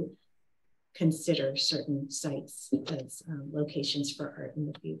to consider certain sites as locations for art in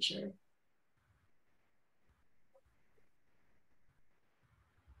the future.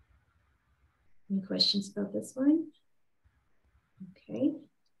 Any questions about this one? Okay.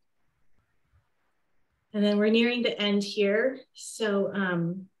 And then we're nearing the end here. So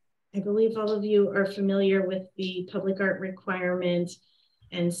I believe all of you are familiar with the public art requirement.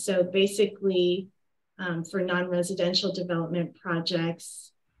 And so basically for non-residential development projects,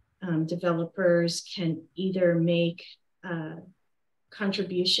 developers can either make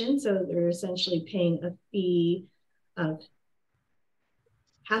contributions, so they're essentially paying a fee of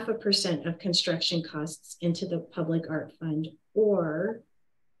 0.5% of construction costs into the public art fund, or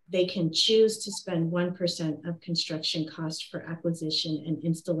they can choose to spend 1% of construction cost for acquisition and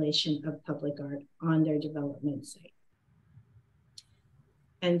installation of public art on their development site.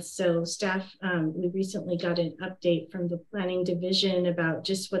 And so staff, we recently got an update from the planning division about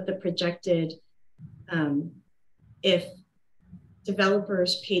just what the projected, if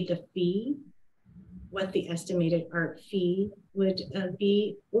developers paid the fee, what the estimated art fee would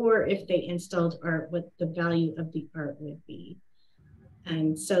be, or if they installed art, what the value of the art would be.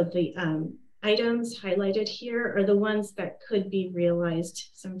 And so the items highlighted here are the ones that could be realized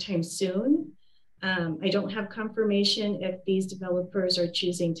sometime soon. I don't have confirmation if these developers are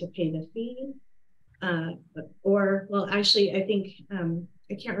choosing to pay the fee or, well, actually, I think,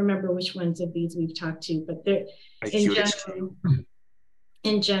 I can't remember which ones of these we've talked to, but they're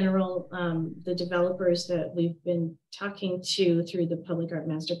in general, the developers that we've been talking to through the public art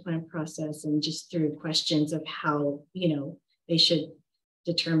master plan process and just through questions of how, you know, they should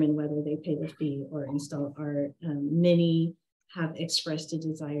determine whether they pay the fee or install art. Many have expressed a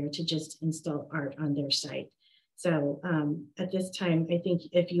desire to just install art on their site. So at this time, I think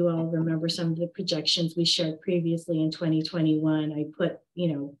if you all remember some of the projections we shared previously in 2021, I put,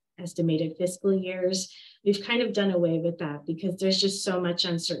 you know, estimated fiscal years. We've kind of done away with that because there's just so much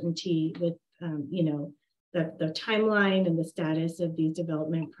uncertainty with, you know, the timeline and the status of these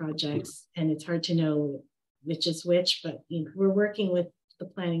development projects. And it's hard to know which is which, but you know, we're working with the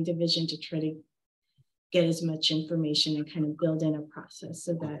planning division to try to get as much information and kind of build in a process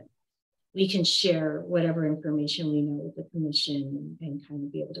so that we can share whatever information we know with the commission and kind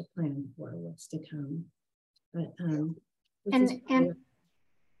of be able to plan for what's to come. But oh,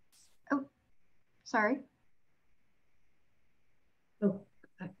 sorry. Oh,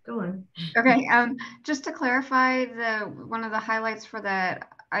 go on. Okay, just to clarify, one of the highlights for that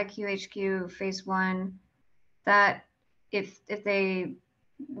IQHQ phase 1, that if they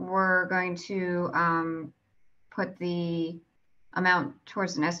were going to put the amount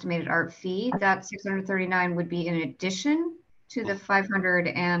towards an estimated art fee, that 639 would be in addition to the 500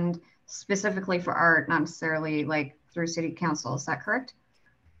 and specifically for art, not necessarily like through city council. Is that correct?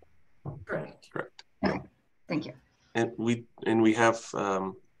 Correct. Correct. Okay. Thank you. And we have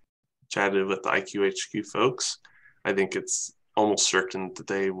chatted with the IQHQ folks. I think it's almost certain that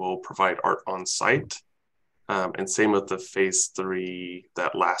they will provide art on site. And same with the phase 3,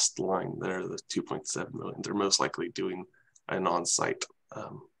 that last line there, the 2.7 million. They're most likely doing an on-site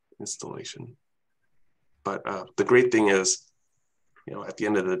installation. But the great thing is, you know, at the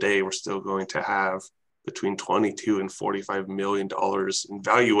end of the day, we're still going to have between $22 and $45 million in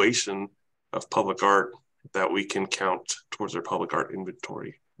valuation of public art that we can count towards our public art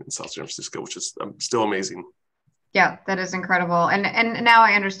inventory in South San Francisco, which is still amazing. Yeah, that is incredible. And now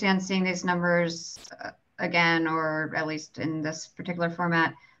I understand seeing these numbers again, or at least in this particular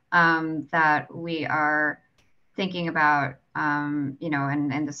format, that we are thinking about, you know,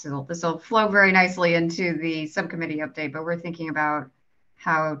 and this will flow very nicely into the subcommittee update, but we're thinking about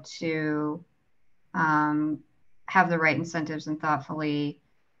how to have the right incentives and thoughtfully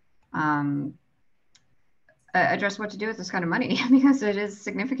address what to do with this kind of money, because it is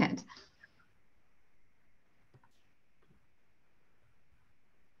significant.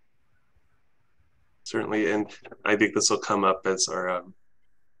 Certainly, and I think this will come up as our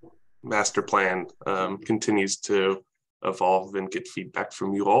master plan continues to evolve and get feedback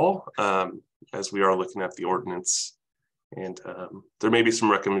from you all as we are looking at the ordinance. And there may be some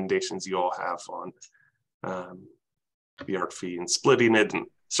recommendations you all have on the art fee and splitting it. And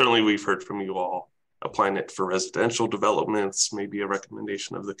certainly we've heard from you all applying it for residential developments, maybe a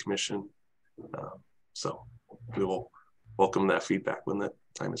recommendation of the commission. So we will welcome that feedback when the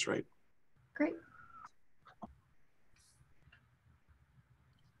time is right. Great.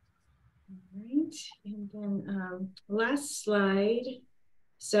 All right, and then last slide.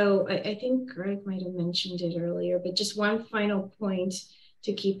 So I think Greg might have mentioned it earlier, but just one final point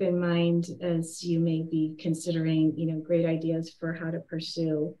to keep in mind as you may be considering, you know, great ideas for how to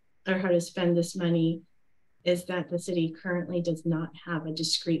pursue or how to spend this money, is that the city currently does not have a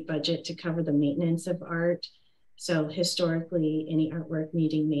discrete budget to cover the maintenance of art. So historically, any artwork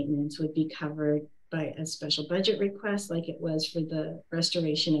needing maintenance would be covered by a special budget request, like it was for the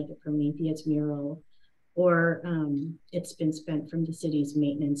restoration of the Prometheus mural, or it's been spent from the city's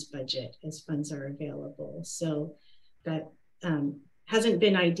maintenance budget as funds are available. So that hasn't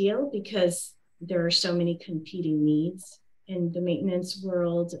been ideal because there are so many competing needs in the maintenance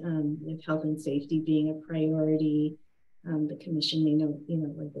world, with health and safety being a priority. The commission may know, you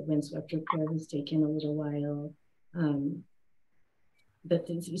know, like the windswept repair has taken a little while. But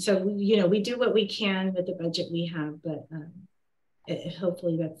so, you know, we do what we can with the budget we have, but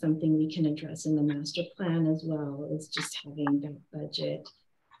hopefully that's something we can address in the master plan as well, is just having that budget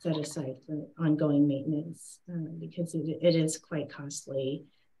set aside for ongoing maintenance, because it is quite costly.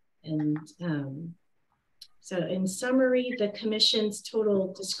 And so in summary, the commission's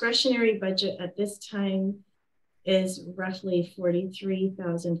total discretionary budget at this time is roughly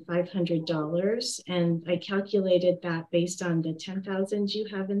 $43,500. And I calculated that based on the $10,000 you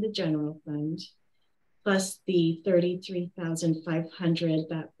have in the general fund, plus the $33,500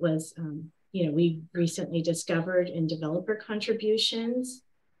 that was, you know, we recently discovered in developer contributions.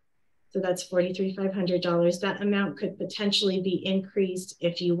 So that's $43,500. That amount could potentially be increased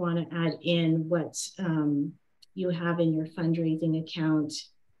if you want to add in what you have in your fundraising account,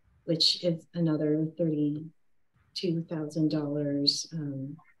 which is another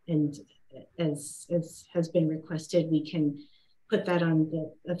 $32,000. And as has been requested, we can put that on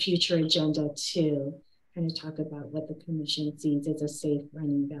a future agenda to kind of talk about what the commission sees as a safe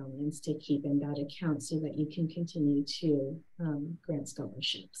running balance to keep in that account so that you can continue to grant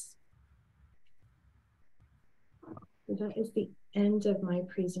scholarships. So that is the end of my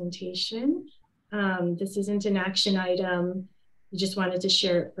presentation. This isn't an action item. We just wanted to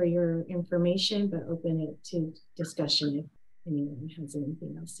share it for your information, but open it to discussion if anyone has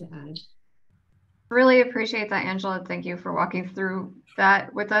anything else to add. Really appreciate that, Angela. Thank you for walking through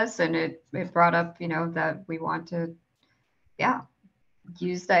that with us. And it brought up, you know, that we want to, yeah,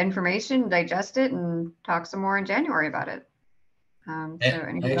 use that information, digest it, and talk some more in January about it. I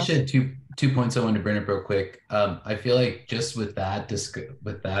actually had two points I wanted to bring up real quick. I feel like just with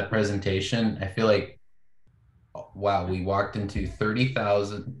that presentation, I feel like, wow, we walked into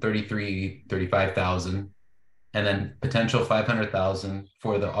 30,000, 33, 35,000, and then potential 500,000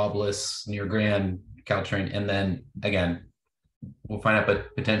 for the obelisk near Grand Caltrain. And then again, we'll find out,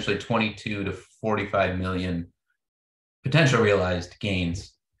 but potentially 22 to 45 million potential realized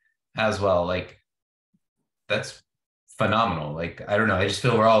gains as well. Like, that's phenomenal. Like, I don't know, I just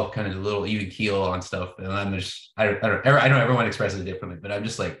feel we're all kind of a little even keel on stuff, and I'm just, I know everyone expresses it differently, but I'm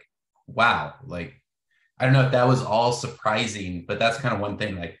just like, wow. Like, I don't know if that was all surprising, but that's kind of one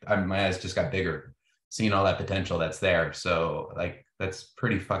thing, like, my eyes just got bigger seeing all that potential that's there. So like, that's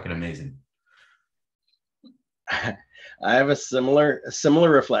pretty fucking amazing. I have a similar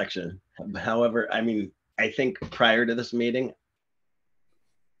reflection. However, I mean, I think prior to this meeting,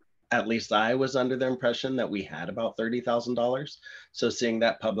 at least I was under the impression that we had about $30,000. So seeing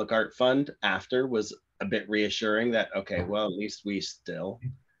that public art fund after was a bit reassuring that, okay, well, at least we still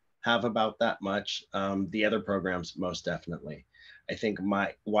have about that much. The other programs, most definitely. I think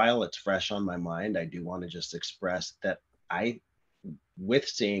while it's fresh on my mind, I do want to just express that with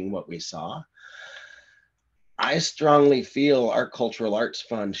seeing what we saw, I strongly feel our cultural arts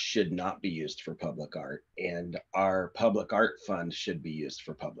fund should not be used for public art, and our public art fund should be used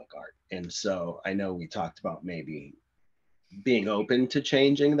for public art. And so I know we talked about maybe being open to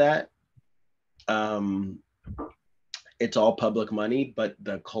changing that. It's all public money, but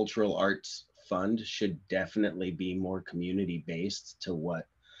the cultural arts fund should definitely be more community based to what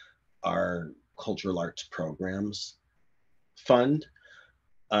our cultural arts programs fund.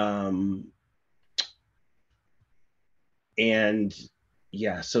 And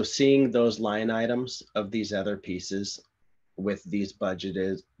yeah, so seeing those line items of these other pieces with these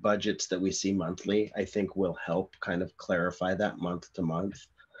budgets that we see monthly, I think will help kind of clarify that month to month.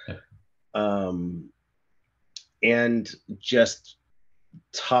 And just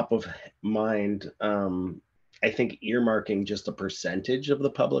top of mind, I think earmarking just a percentage of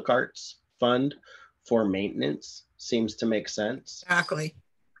the public arts fund for maintenance seems to make sense. Exactly.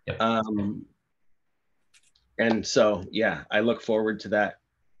 And so, yeah, I look forward to that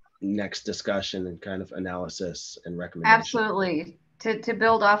next discussion and kind of analysis and recommendation. Absolutely. To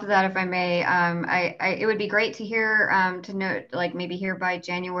build off of that, if I may, it would be great to hear, to note, like maybe hear by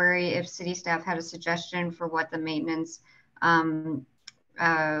January if city staff had a suggestion for what the maintenance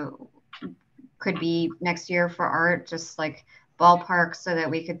could be next year for art, just like ballpark, so that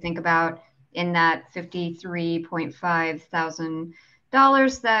we could think about in that $53.5 thousand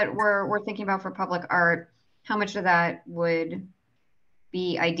that we're thinking about for public art, how much of that would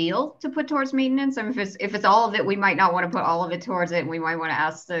be ideal to put towards maintenance. I mean, if it's all of it, we might not want to put all of it towards it, and we might want to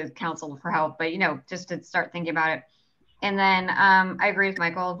ask the council for help, but just to start thinking about it. And then I agree with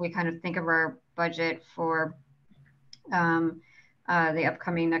Michael. If we kind of think of our budget for the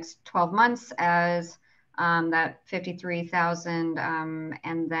upcoming next 12 months as that 53,000,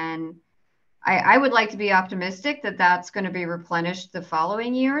 and then I would like to be optimistic that that's going to be replenished the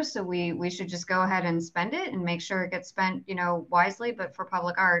following year. So we should just go ahead and spend it and make sure it gets spent, wisely, but for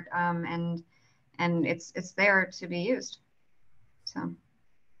public art, and it's there to be used. So,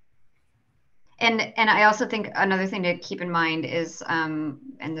 and I also think another thing to keep in mind is, and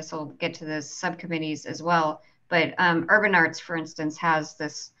this will get to the subcommittees as well, but Urban Arts, for instance, has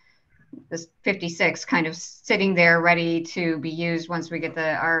this 56 kind of sitting there ready to be used once we get the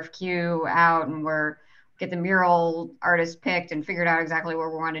RFQ out and get the mural artist picked and figured out exactly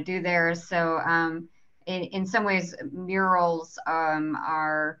what we want to do there. So in some ways, murals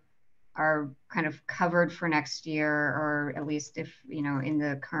are kind of covered for next year, or at least if in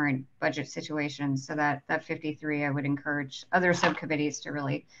the current budget situation. So that 53, I would encourage other subcommittees to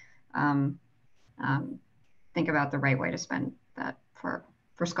really think about the right way to spend that for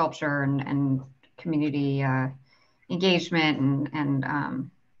sculpture and community engagement and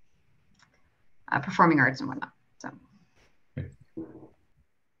performing arts and whatnot. So,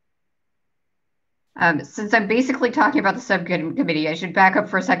 since I'm basically talking about the subcommittee, I should back up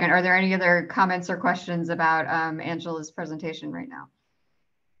for a second. Are there any other comments or questions about Angela's presentation right now?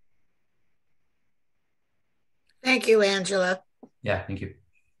 Thank you, Angela. Yeah, thank you.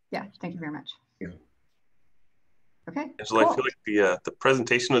 Yeah, thank you very much. Okay. Angela, cool. I feel like the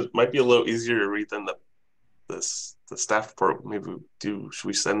presentation might be a little easier to read than the staff report. Maybe should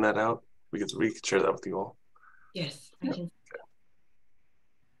we send that out? We could share that with you all. Yes, I can.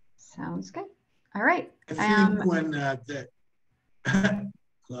 Sounds good. All right. I think when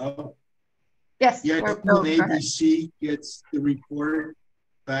hello? Yes. Yeah, when ABC gets the report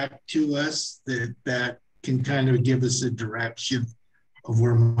back to us, that can kind of give us a direction of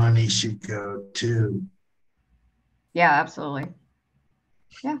where money should go to. Yeah, absolutely.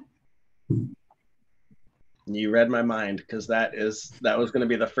 Yeah. You read my mind, because that was going to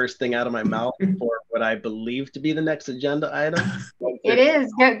be the first thing out of my mouth for what I believe to be the next agenda item. It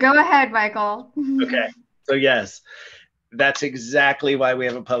is. Go ahead, Michael. Okay. So yes, that's exactly why we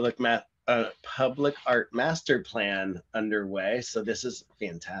have a public art master plan underway. So this is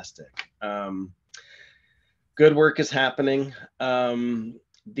fantastic. Good work is happening.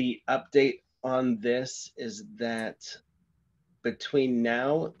 The update on this is that between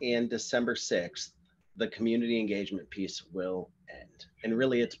now and December 6th, the community engagement piece will end. And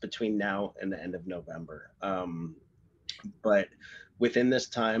really it's between now and the end of November. But within this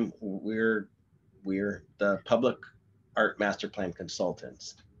time, we're the public art master plan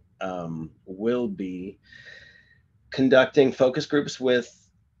consultants. Will be conducting focus groups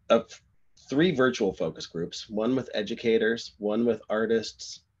of 3 virtual focus groups, one with educators, one with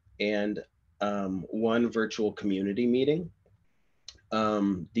artists, and one virtual community meeting.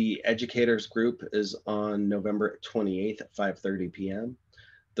 The educators group is on November 28th at 5:30 p.m.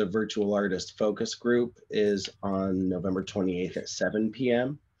 The virtual artist focus group is on November 28th at 7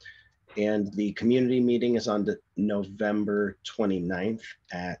 p.m. And the community meeting is on November 29th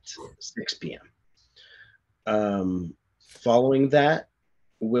at 6 p.m. Following that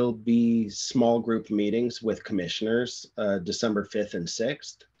will be small group meetings with commissioners, December 5th and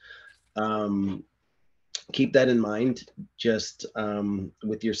 6th. Keep that in mind, just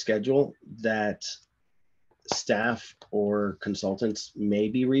with your schedule, that staff or consultants may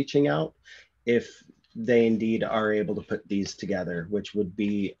be reaching out if they indeed are able to put these together, which would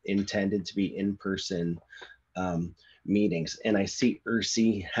be intended to be in-person meetings. And I see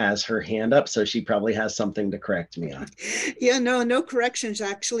Ursi has her hand up, so she probably has something to correct me on. Yeah, no corrections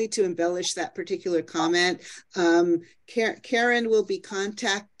actually to embellish that particular comment. Karen will be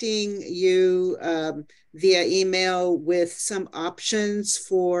contacting you via email with some options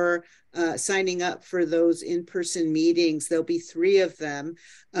for signing up for those in-person meetings. There'll be 3 of them.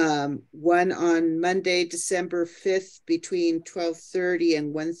 One on Monday, December 5th between 12:30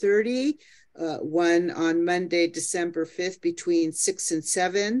 and 1:30. One on Monday, December 5th between 6 and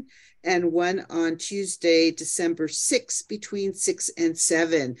 7, and one on Tuesday, December 6th between 6 and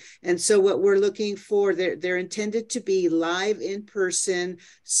 7. And so what we're looking for, they're intended to be live in-person,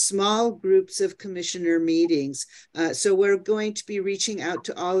 small groups of commissioner meetings. So we're going to be reaching out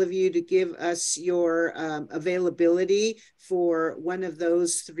to all of you to give us your availability for one of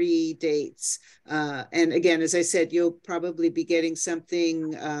those 3 dates. And again, as I said, you'll probably be getting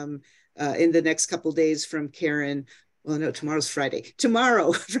something in the next couple of days from Karen. Well, no, tomorrow's Friday.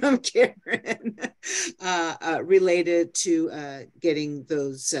 Tomorrow from Karen related to getting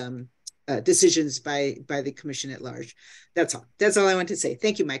those decisions by the commission at large. That's all. That's all I want to say.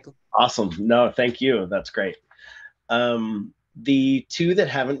 Thank you, Michael. Awesome. No, thank you. That's great. The 2 that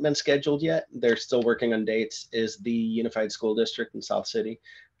haven't been scheduled yet, they're still working on dates, is the Unified School District in South City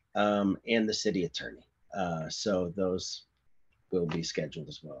and the city attorney. So those will be scheduled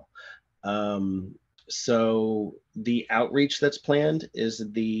as well. So the outreach that's planned is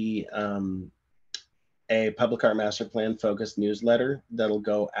a public art master plan focused newsletter that'll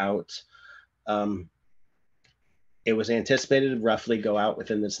go out. It was anticipated to roughly go out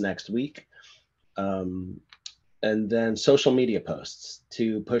within this next week. And then social media posts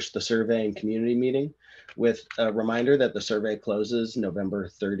to push the survey and community meeting, with a reminder that the survey closes November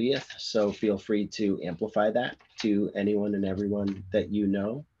 30th. So feel free to amplify that to anyone and everyone that you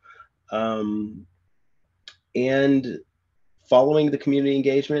know. And following the community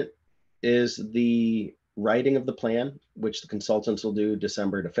engagement is the writing of the plan, which the consultants will do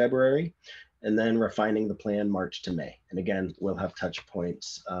December to February, and then refining the plan March to May. And again, we'll have touch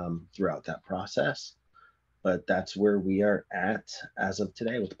points throughout that process, but that's where we are at as of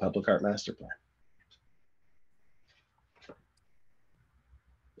today with the Public Art Master Plan.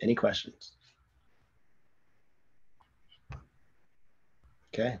 Any questions?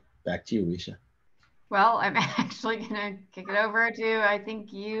 Okay, back to you, Risha. Well, I'm actually going to kick it over to, I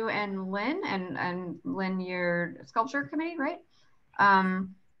think, you and Lynn, and Lynn, your sculpture committee, right? I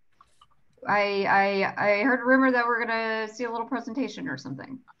heard a rumor that we're going to see a little presentation or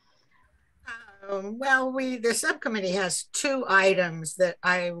something. Well, the subcommittee has 2 items that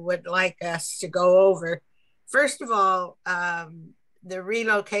I would like us to go over. First of all, the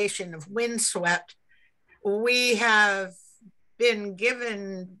relocation of Windswept. We have been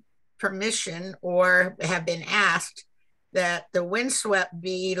given permission, or have been asked, that the Windswept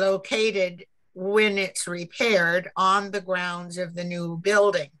be located, when it's repaired, on the grounds of the new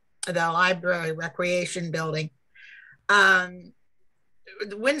building, the library recreation building. The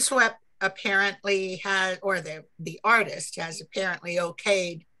Windswept apparently has, or the artist has apparently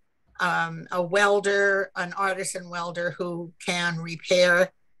okayed a welder, an artisan welder, who can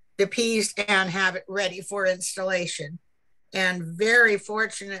repair the piece and have it ready for installation. And very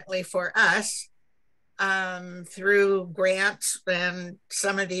fortunately for us, through grants and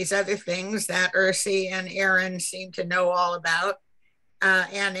some of these other things that Ursi and Aaron seem to know all about,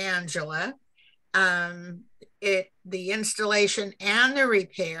 and Angela, the installation and the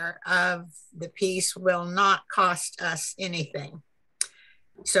repair of the piece will not cost us anything.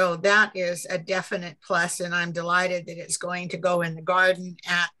 So that is a definite plus, and I'm delighted that it's going to go in the garden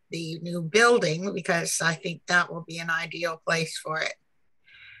at the new building, because I think that will be an ideal place for it.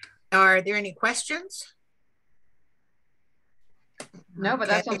 Are there any questions? No, but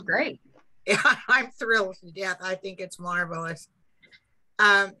that sounds great. Yeah, I'm thrilled to death. I think it's marvelous.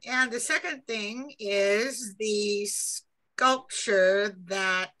 And the second thing is the sculpture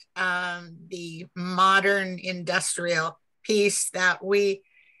that the modern industrial piece that we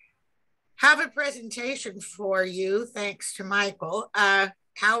have a presentation for you, thanks to Michael.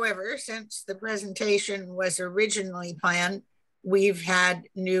 However, since the presentation was originally planned, we've had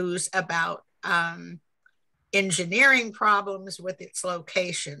news about engineering problems with its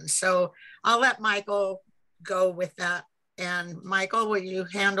location. So I'll let Michael go with that. And Michael, will you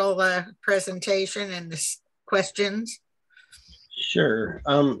handle the presentation and the questions? Sure.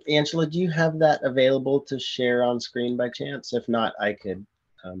 Angela, do you have that available to share on screen by chance? If not, I could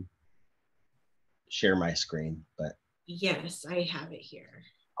share my screen, but. Yes, I have it here.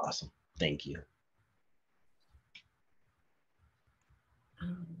 Awesome. Thank you.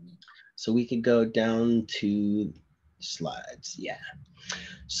 So we could go down to slides. Yeah.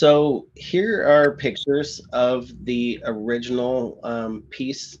 So here are pictures of the original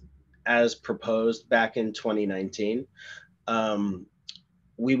piece as proposed back in 2019.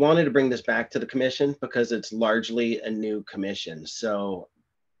 We wanted to bring this back to the commission because it's largely a new commission. So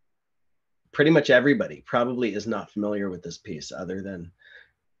pretty much everybody probably is not familiar with this piece other than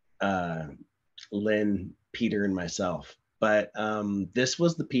Lynn, Peter, and myself. But this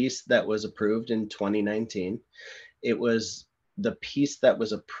was the piece that was approved in 2019. It was the piece that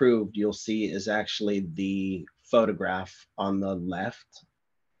was approved, you'll see, is actually the photograph on the left,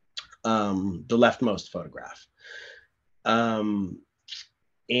 the leftmost photograph. And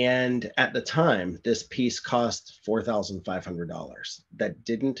at the time, this piece cost $4,500. That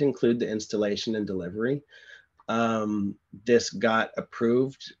didn't include the installation and delivery. This got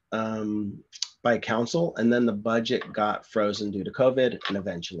approved by council, and then the budget got frozen due to COVID and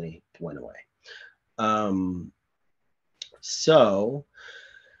eventually went away. So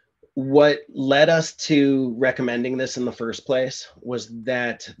what led us to recommending this in the first place was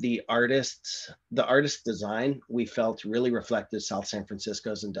that the artist's design, we felt, really reflected South San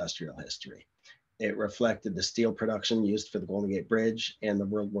Francisco's industrial history. It reflected the steel production used for the Golden Gate Bridge and the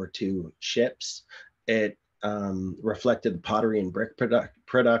World War II ships. It reflected the pottery and brick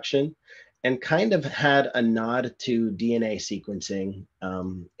production, and kind of had a nod to DNA sequencing,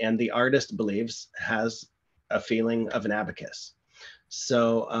 and the artist believes has a feeling of an abacus.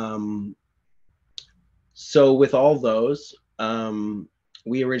 So, so with all those,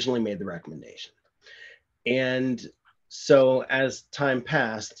 we originally made the recommendation. And so as time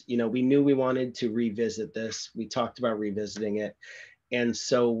passed, you know, we knew we wanted to revisit this. We talked about revisiting it. And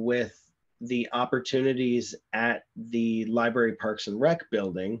so with the opportunities at the Library Parks and Rec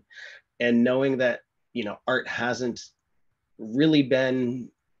building, and knowing that, you know, art hasn't really been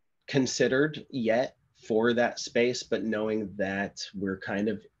considered yet for that space, but knowing that we're kind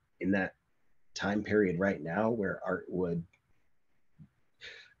of in that time period right now where art would,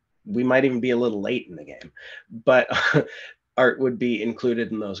 we might even be a little late in the game, but art would be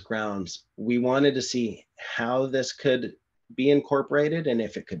included in those grounds. We wanted to see how this could be incorporated and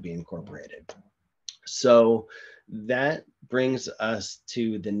if it could be incorporated. So that brings us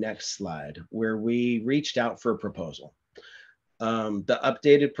to the next slide, where we reached out for a proposal. The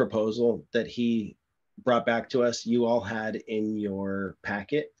updated proposal that he brought back to us, you all had in your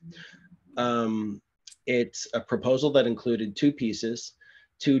packet. It's a proposal that included two pieces,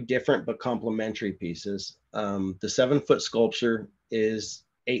 two different but complementary pieces. The 7-foot sculpture is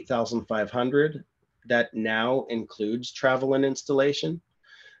 $8,500. That now includes travel and installation.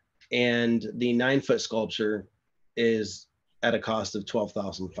 And the 9-foot sculpture is at a cost of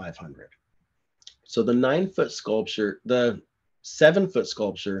 $12,500. So the 9-foot sculpture, the 7-foot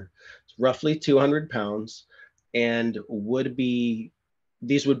sculpture, is roughly 200 pounds, and would be,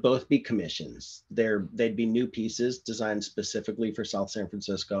 these would both be commissions. They'd be new pieces designed specifically for South San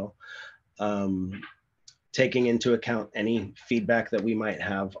Francisco, taking into account any feedback that we might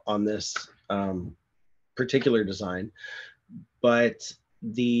have on this particular design. But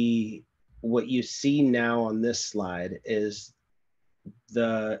what you see now on this slide is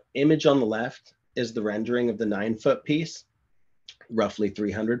the image on the left is the rendering of the 9-foot piece, roughly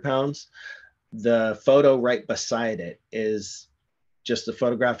 300 pounds. The photo right beside it is just a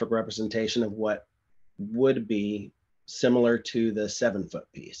photographic representation of what would be similar to the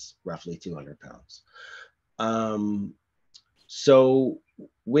 7-foot piece, roughly 200 pounds. So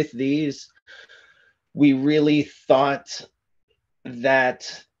with these, we really thought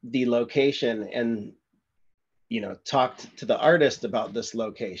that the location, and talked to the artist about this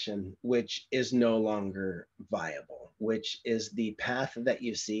location, which is no longer viable, which is the path that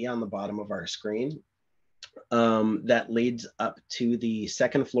you see on the bottom of our screen, that leads up to the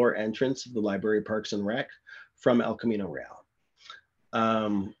 2nd floor entrance of the Library Parks and Rec from El Camino Real.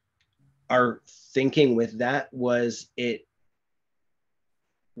 Our thinking with that was it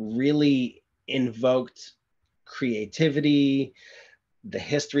really invoked creativity, the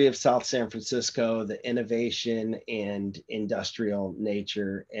history of South San Francisco, the innovation and industrial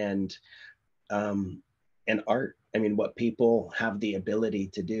nature, and art. I mean, what people have the ability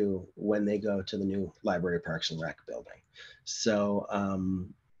to do when they go to the new Library Parks and Rec building. So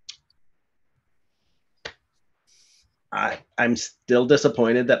I'm still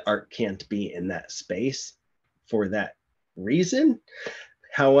disappointed that art can't be in that space for that reason.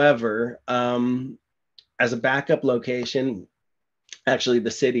 However, as a backup location, actually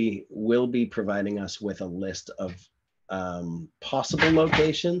the city will be providing us with a list of possible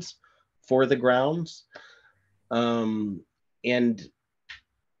locations for the grounds. And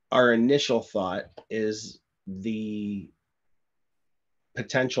our initial thought is the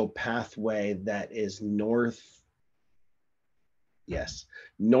potential pathway that is north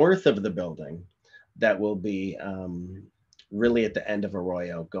of the building, that will be really at the end of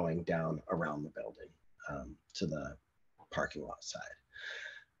Arroyo, going down around the building to the parking lot side.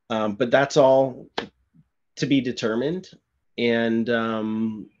 But that's all to be determined. And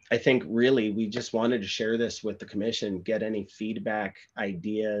I think really we just wanted to share this with the commission, get any feedback,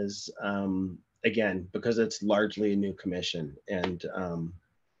 ideas, again, because it's largely a new commission, and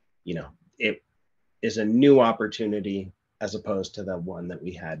you know, it is a new opportunity as opposed to the one that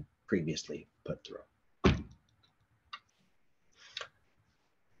we had previously put through.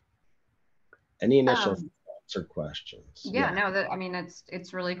 Any initial thoughts or questions? Yeah, no, that, I mean,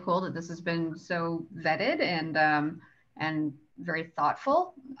 it's really cool that this has been so vetted and very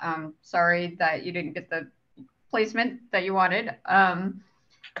thoughtful. Sorry that you didn't get the placement that you wanted. And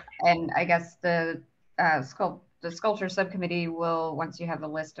I guess the sculpture subcommittee will, once you have a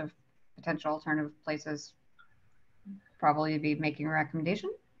list of potential alternative places, probably be making a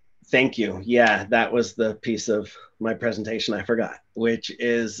recommendation. Thank you. Yeah, that was the piece of my presentation I forgot, which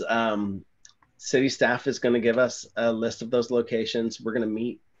is city staff is going to give us a list of those locations. We're going to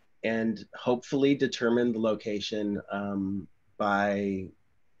meet and hopefully determine the location by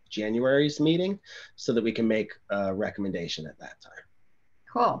January's meeting so that we can make a recommendation at that time.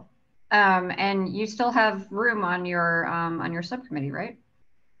 Cool. And you still have room on your subcommittee, right?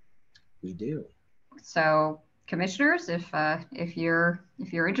 We do. So commissioners, if you're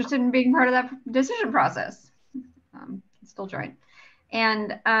interested in being part of that decision process, still join.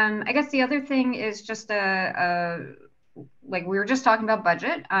 And I guess the other thing is just like we were just talking about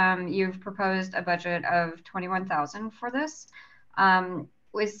budget. You've proposed a budget of 21,000 for this.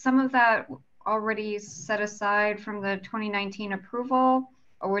 Was some of that already set aside from the 2019 approval,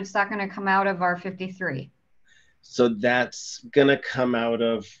 or was that going to come out of our 53? So that's going to come out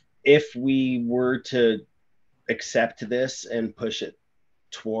of, if we were to accept this and push it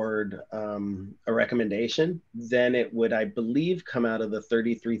toward a recommendation, then it would, I believe, come out of the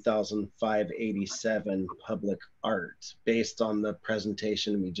 33,587 public art based on the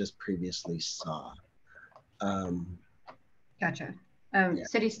presentation we just previously saw. Gotcha. Yeah.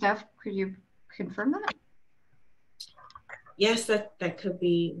 City staff, could you confirm that? Yes, that could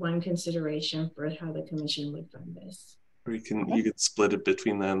be one consideration for how the commission would fund this. Or you could split it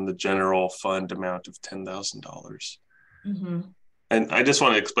between them, the general fund amount of $10,000. Mm-hmm. And I just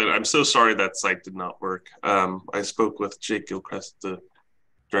want to explain, I'm so sorry that site did not work. I spoke with Jake Gilchrist, the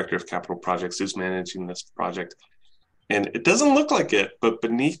director of capital projects, who's managing this project. And it doesn't look like it, but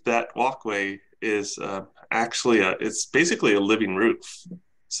beneath that walkway is actually, it's basically a living roof.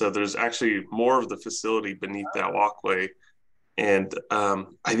 So there's actually more of the facility beneath that walkway. And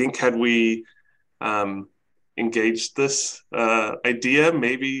I think had we engaged this idea,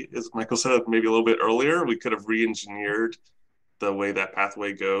 maybe, as Michael said, maybe a little bit earlier, we could have re-engineered the way that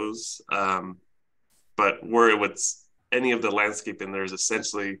pathway goes. But where it would, any of the landscape in there is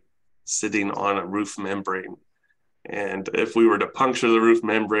essentially sitting on a roof membrane. And if we were to puncture the roof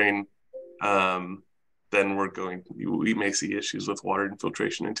membrane, then we may see issues with water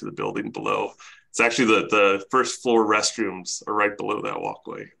infiltration into the building below. It's actually the first floor restrooms are right below that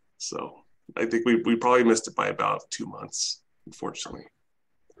walkway. So I think we probably missed it by about 2 months, unfortunately.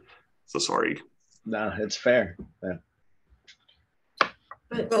 So sorry. No, it's fair. Yeah.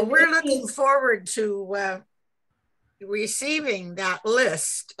 Well, we're looking forward to receiving that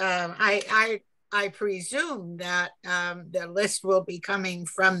list. I presume that the list will be coming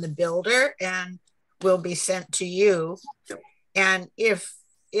from the builder and will be sent to you. And if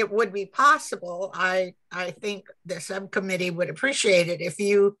it would be possible, I think the subcommittee would appreciate it if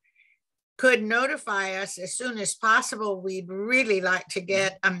you could notify us as soon as possible. We'd really like to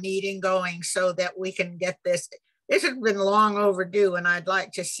get a meeting going so that we can get this. This has been long overdue, and I'd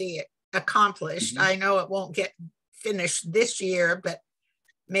like to see it accomplished. I know it won't get finished this year, but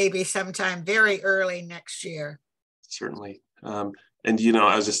maybe sometime very early next year. Certainly. And you know,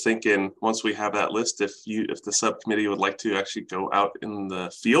 I was just thinking, once we have that list, if the subcommittee would like to actually go out in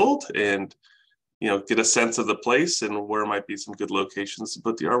the field and, you know, get a sense of the place and where might be some good locations to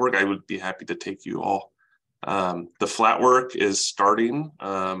put the artwork, I would be happy to take you all. The flat work is starting.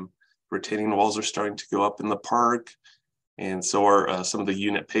 Retaining walls are starting to go up in the park, and so are some of the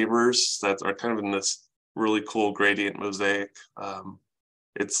unit pavers that are kind of in this really cool gradient mosaic.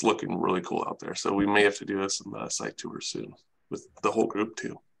 It's looking really cool out there. So we may have to do some site tours soon with the whole group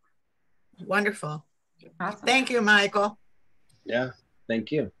too. Wonderful. Awesome. Thank you, Michael. Yeah,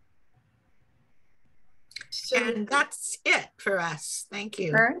 thank you. And that's it for us. Thank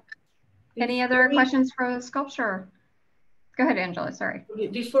you. All right. Any other questions for the sculpture? Go ahead, Angela, sorry.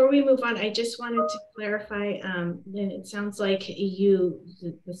 Before we move on, I just wanted to clarify, Lynn, it sounds like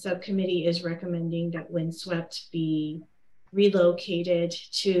the subcommittee is recommending that Windswept be relocated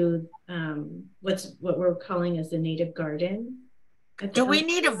to what we're calling as the native garden. Do we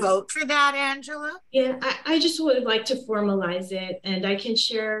need a vote for that, Angela? Yeah, I just would like to formalize it, and I can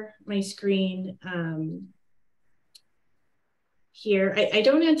share my screen here. I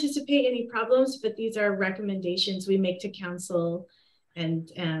don't anticipate any problems, but these are recommendations we make to council,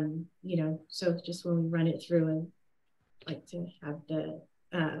 and you know, so just when we run it through, I'd like to have the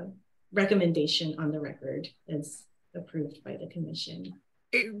recommendation on the record as approved by the commission.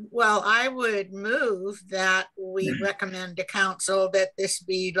 Well, I would move that we recommend to council that this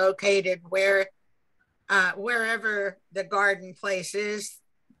be located wherever the garden place is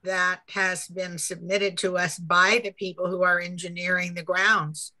that has been submitted to us by the people who are engineering the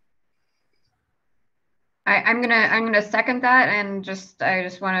grounds. I'm gonna second that, and I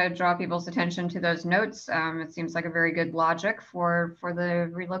just want to draw people's attention to those notes. It seems like a very good logic for the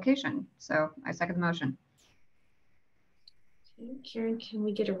relocation. So I second the motion. Okay, Karen, can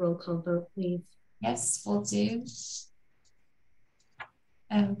we get a roll call vote, please? Yes, we'll do.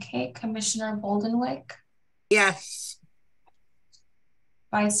 Okay, Commissioner Boldenwick. Yes.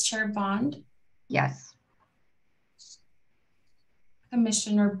 Vice Chair Bond. Yes.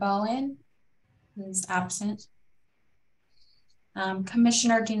 Commissioner Bowen is absent.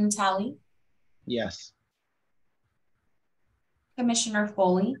 Commissioner Ginatelli. Yes. Commissioner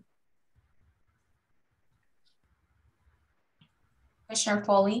Foley. Commissioner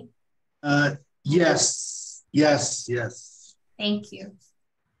Foley. Yes. Thank you.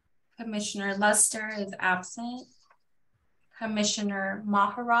 Commissioner Luster is absent. Commissioner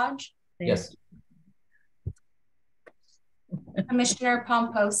Maharaj. Yes. Commissioner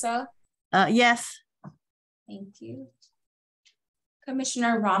Pomposa. Yes. Thank you.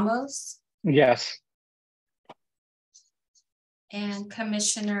 Commissioner Ramos. Yes. And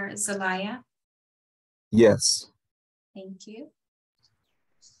Commissioner Zelaya. Yes. Thank you.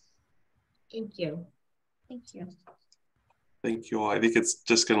 Thank you. Thank you. Thank you all. I think it's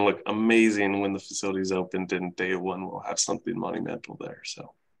just going to look amazing when the facility's opened, and day one we'll have something monumental there.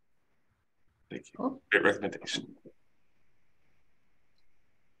 So thank you. Cool. Great recommendation.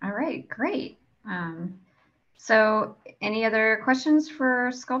 All right, great. So any other questions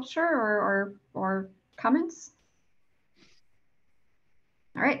for sculpture or comments?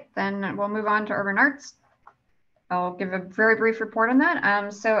 All right, then we'll move on to urban arts. I'll give a very brief report on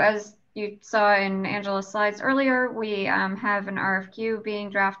that. So as you saw in Angela's slides earlier, we have an RFQ being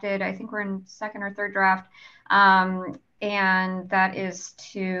drafted. I think we're in second or third draft. And that is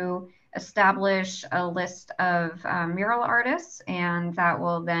to establish a list of mural artists, and that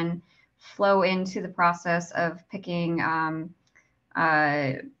will then flow into the process of picking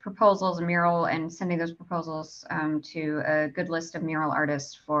proposals, mural, and sending those proposals to a good list of mural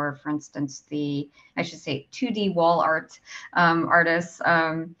artists for instance, I should say 2D wall art artists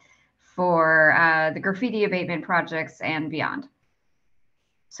for the graffiti abatement projects and beyond.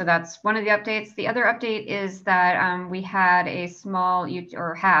 So that's one of the updates. The other update is that we had a small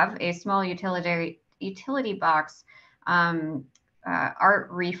have a small utility box art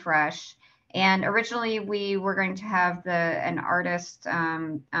refresh. And originally we were going to have an artist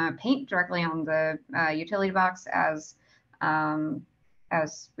paint directly on the utility box as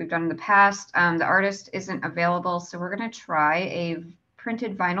we've done in the past. The artist isn't available, so we're going to try a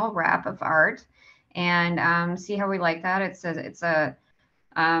printed vinyl wrap of art and see how we like that. It's a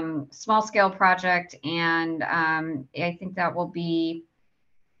small scale project, and I think that will be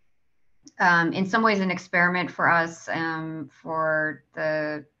in some ways an experiment for us for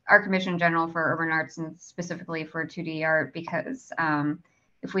the Art Commission in general, for urban arts, and specifically for 2D art, because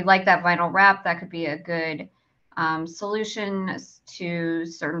if we like that vinyl wrap, that could be a good solution to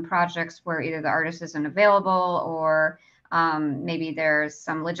certain projects where either the artist isn't available or Maybe there's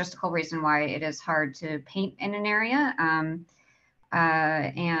some logistical reason why it is hard to paint in an area.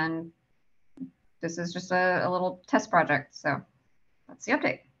 And this is just a little test project. So that's the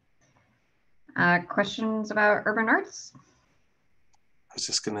update. Questions about urban arts? I was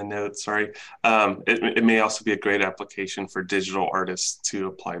just going to note, sorry, it may also be a great application for digital artists to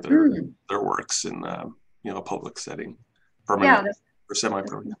apply their works in a public setting, permanently or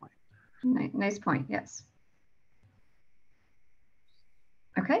semi-permanently. Nice point. Yes.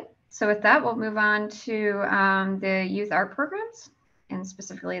 Okay, so with that, we'll move on to the youth art programs and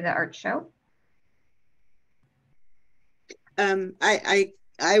specifically the art show.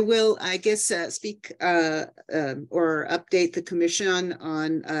 I will, I guess, speak or update the commission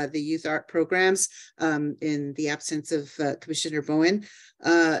on the youth art programs in the absence of Commissioner Bowen.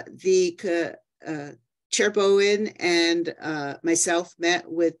 Chair Bowen and myself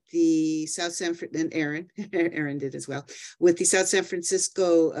met with the South San Francisco, and Aaron did as well, with the South San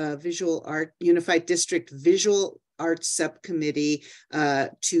Francisco Visual Art Unified District Visual Arts Subcommittee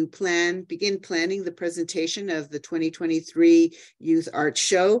to begin planning the presentation of the 2023 Youth Art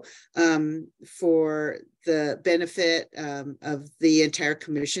Show for the benefit of the entire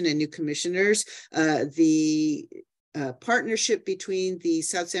commission and new commissioners. The partnership between the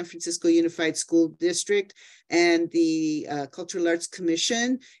South San Francisco Unified School District and the Cultural Arts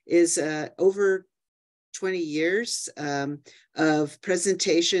Commission is over 20 years of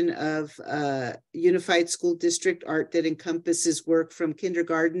presentation of Unified School District art that encompasses work from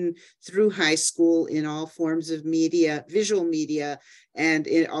kindergarten through high school in all forms of media, visual media, and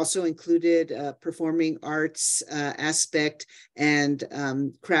it also included performing arts aspect and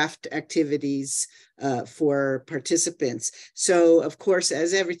craft activities for participants. So of course,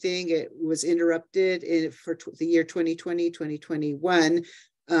 as everything, it was interrupted for the year 2020, 2021,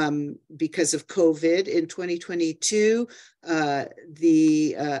 because of COVID. In 2022, a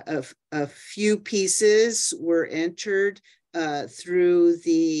few pieces were entered through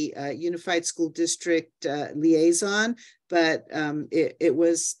the Unified School District liaison, but it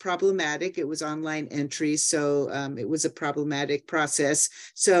was problematic. It was online entry, so it was a problematic process.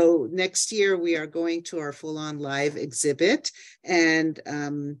 So next year we are going to our full-on live exhibit, and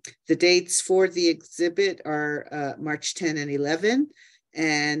the dates for the exhibit are March 10 and 11.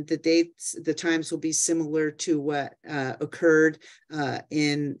 And the times will be similar to what occurred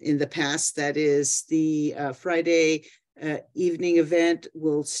in the past. That is, the Friday evening event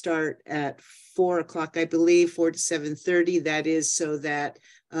will start at 4 o'clock, I believe, 4 to 7:30. That is so that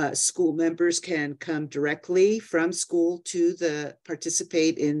school members can come directly from school to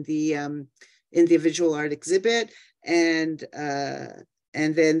participate in the visual art exhibit, and then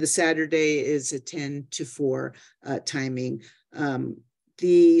the Saturday is a 10 to 4 timing.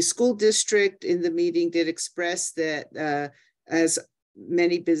 The school district in the meeting did express that as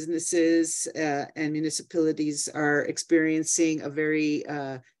many businesses and municipalities are experiencing a very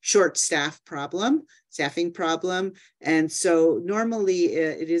short staffing problem. And so normally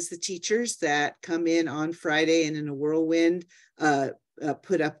it is the teachers that come in on Friday and in a whirlwind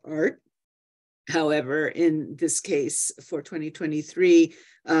put up art. However, in this case for 2023,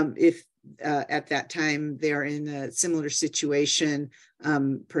 if at that time they are in a similar situation,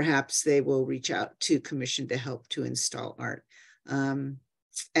 perhaps they will reach out to commission to help to install art.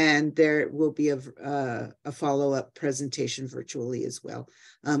 And there will be a follow-up presentation virtually as well.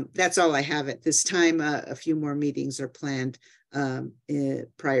 That's all I have at this time. A few more meetings are planned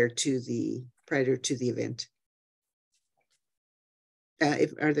prior to the event.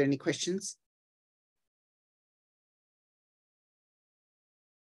 Are there any questions?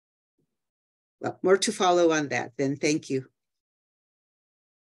 Well, more to follow on that then. Thank you.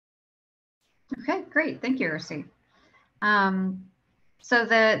 Okay, great. Thank you, Ursi. So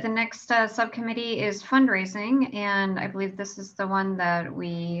the next subcommittee is fundraising, and I believe this is the one that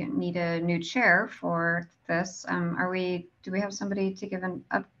we need a new chair for this. Do we have somebody to give an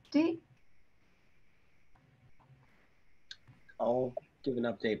update? I'll give an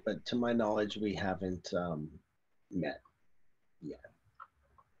update, but to my knowledge, we haven't met yet.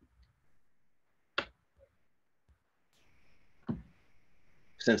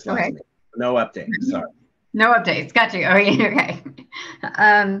 Since last meeting. No update, sorry. No updates, got you. Okay.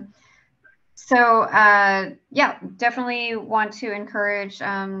 Yeah, definitely want to encourage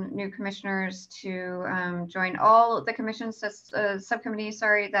new commissioners to join all the commissions, subcommittees,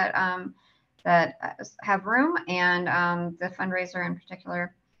 that have room, and the fundraiser in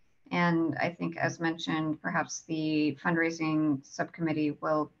particular. And I think, as mentioned, perhaps the fundraising subcommittee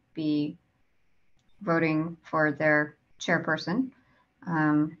will be voting for their chairperson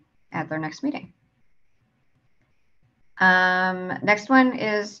at their next meeting. Next one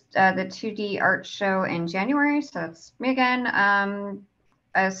is the 2D art show in January. So that's me again.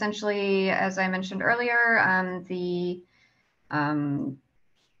 Essentially, as I mentioned earlier, the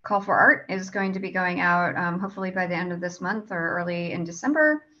call for art is going to be going out hopefully by the end of this month or early in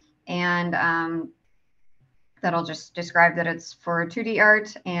December. And that'll just describe that it's for 2D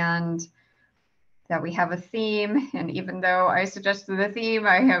art and that we have a theme. And even though I suggested the theme,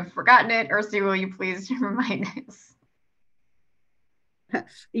 I have forgotten it. Ursi, will you please remind us?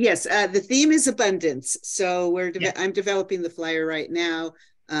 Yes, the theme is abundance. So I'm developing the flyer right now,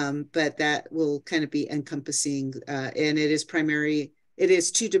 but that will kind of be encompassing, and it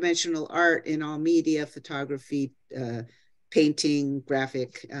is two-dimensional art in all media, photography, painting,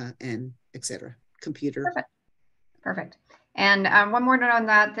 graphic, and etc. Computer. Perfect. And one more note on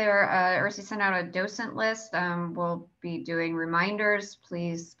that, Ursi sent out a docent list. We'll be doing reminders.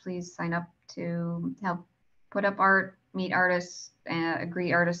 Please sign up to help put up art, meet artists,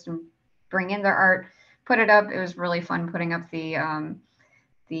 greet artists, and bring in their art. Put it up. It was really fun putting up the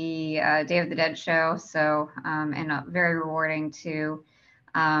Day of the Dead show. So and very rewarding to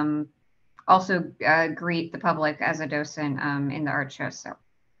also greet the public as a docent in the art show. So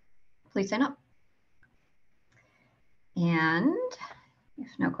please sign up. And if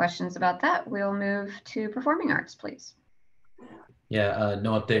no questions about that, we'll move to performing arts, please. Yeah,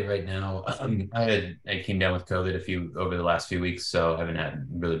 no update right now. I came down with COVID over the last few weeks, so I haven't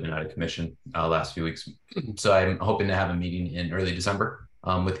really been out of commission last few weeks. So I'm hoping to have a meeting in early December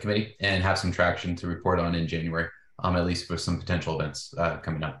with the committee and have some traction to report on in January, at least for some potential events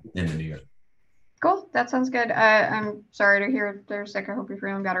coming up in the new year. Cool, that sounds good. I'm sorry to hear they're sick. I hope you're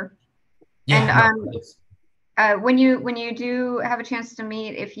feeling better. Yeah. And when you do have a chance to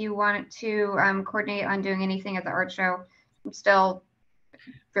meet, if you want to coordinate on doing anything at the art show, I'm still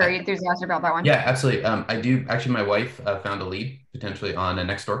very enthusiastic about that one. Yeah, absolutely. I do. Actually, my wife found a lead potentially on a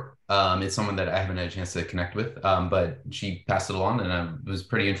Nextdoor. It's someone that I haven't had a chance to connect with, but she passed it along, and I was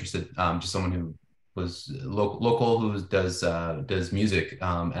pretty interested. Just someone who was local who does music,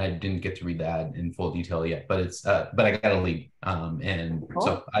 and I didn't get to read the ad in full detail yet, but I got a lead, and cool.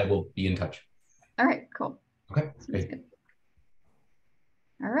 So I will be in touch. All right, cool. Okay, great.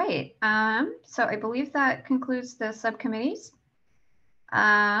 All right. So I believe that concludes the subcommittees.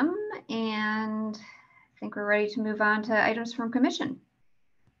 And I think we're ready to move on to items from commission.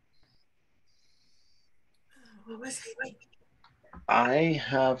 I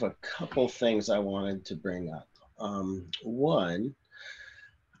have a couple things I wanted to bring up. One,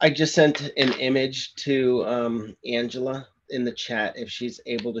 I just sent an image to Angela in the chat if she's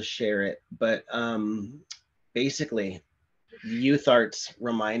able to share it, but basically Youth Arts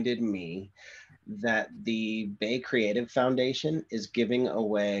reminded me that the Bay Creative Foundation is giving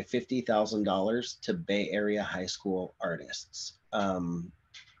away $50,000 to Bay Area high school artists.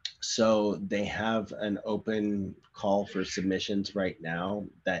 So they have an open call for submissions right now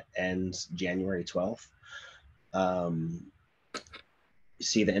that ends January 12th. You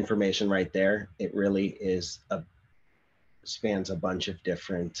see the information right there. It really spans a bunch of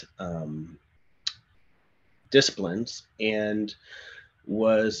different disciplines and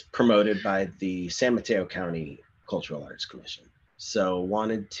was promoted by the San Mateo County Cultural Arts Commission. So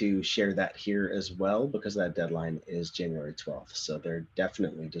wanted to share that here as well because that deadline is January 12th. So they're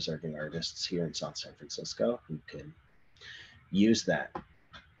definitely deserving artists here in South San Francisco who can use that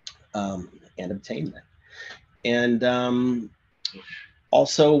and obtain that. And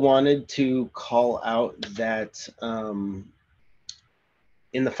also wanted to call out that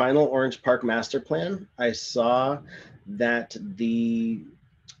in the final Orange Park master plan, I saw that the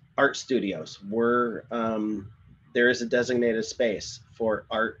art studios were, there is a designated space for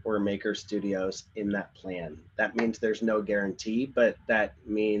art or maker studios in that plan. That means there's no guarantee, but that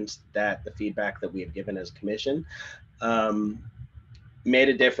means that the feedback that we have given as commission made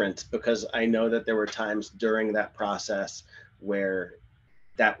a difference, because I know that there were times during that process where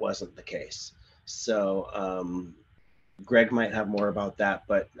that wasn't the case. So Greg might have more about that,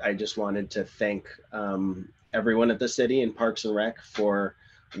 but I just wanted to thank everyone at the city and Parks and Rec for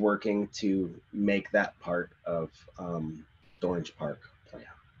working to make that part of the Orange Park plan.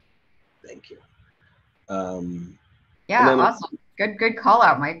 Thank you. Yeah, awesome. Good call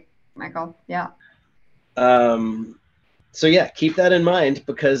out, Michael. Yeah. So yeah, keep that in mind,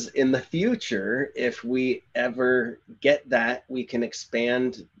 because in the future, if we ever get that, we can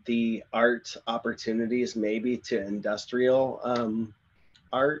expand the art opportunities maybe to industrial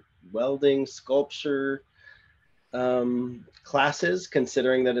art, welding, sculpture classes,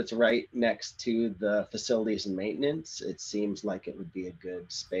 considering that it's right next to the facilities and maintenance. It seems like it would be a good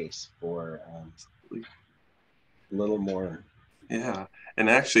space for a little more. Yeah, and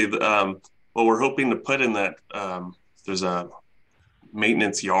actually, what we're hoping to put in that, there's a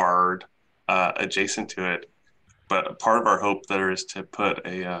maintenance yard adjacent to it, but part of our hope there is to put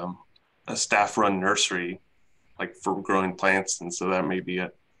a staff-run nursery, like for growing plants, and so that may be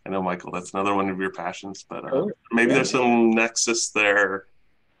it. I know, Michael, that's another one of your passions, but maybe there's some nexus there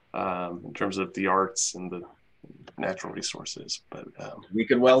in terms of the arts and the natural resources. But we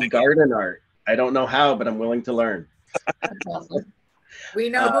could weld garden art. I don't know how, but I'm willing to learn. That's awesome. We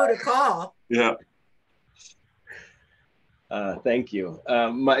know who to call. Yeah. Thank you.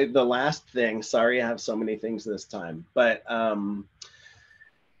 The last thing, sorry I have so many things this time, but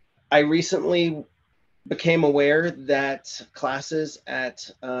I recently became aware that classes at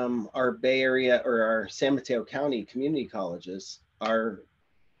our Bay Area or our San Mateo County community colleges are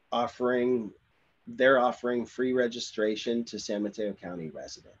offering free registration to San Mateo County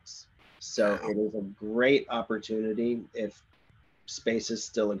residents. So it is a great opportunity, if spaces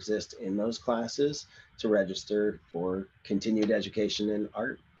still exist in those classes, to register for continued education in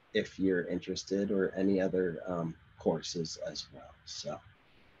art if you're interested, or any other courses as well. So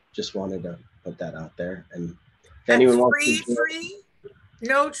just wanted to put that out there. And if anyone wants to, free,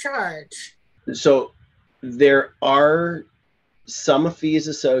 no charge. So there are some fees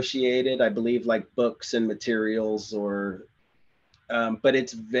associated, I believe, like books and materials, or but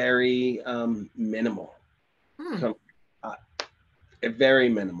it's very minimal. Very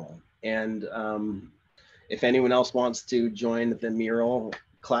minimal. And if anyone else wants to join the mural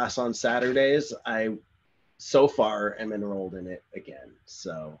class on Saturdays, I so far am enrolled in it again.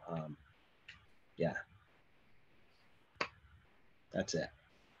 So yeah, that's it.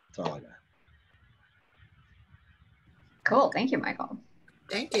 That's all I got. Cool. Thank you, Michael.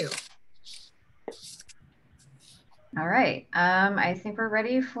 Thank you. All right. I think we're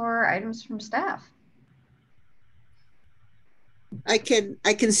ready for items from staff. I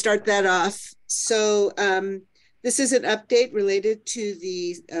can start that off. So this is an update related to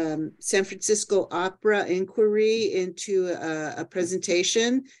the San Francisco Opera inquiry into a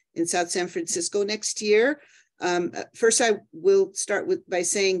presentation in South San Francisco next year. First, I will start by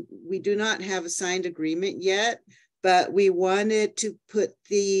saying we do not have a signed agreement yet, but we wanted to put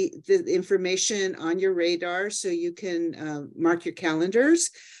the information on your radar so you can mark your calendars.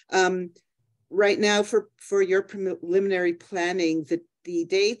 Right now, for your preliminary planning, the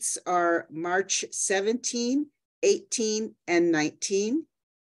dates are March 17, 18, and 19.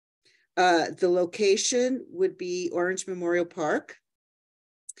 The location would be Orange Memorial Park.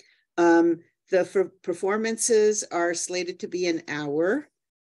 The performances are slated to be an hour.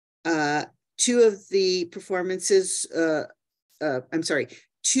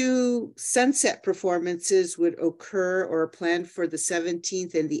 Two sunset performances would occur or are planned for the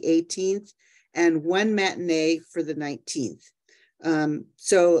 17th and the 18th, and one matinee for the 19th.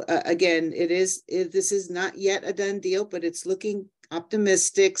 Again, this is not yet a done deal, but it's looking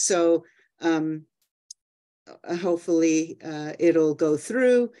optimistic. So hopefully it'll go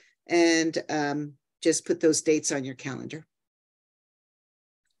through, and just put those dates on your calendar.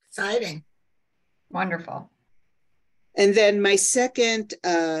 Exciting. Wonderful. And then my second,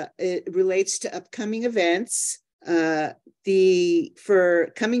 it relates to upcoming events. For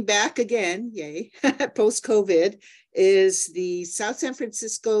coming back again, yay, post-COVID, is the South San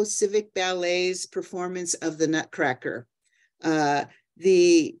Francisco Civic Ballet's performance of the Nutcracker.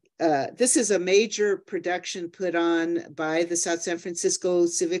 This is a major production put on by the South San Francisco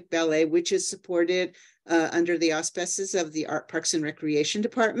Civic Ballet, which is supported under the auspices of the Art, Parks, and Recreation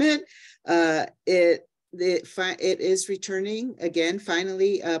Department. It is returning again,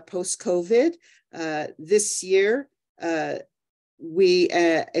 finally, post-COVID. This year, we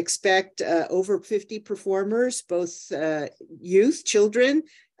expect over 50 performers, both youth, children,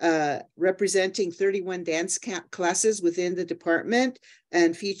 representing 31 dance classes within the department,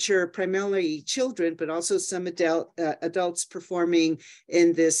 and feature primarily children, but also some adults performing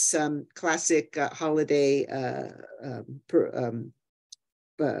in this classic holiday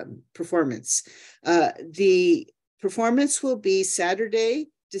performance. The performance will be Saturday,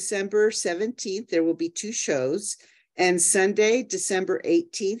 December 17th. There will be 2 shows. And Sunday, December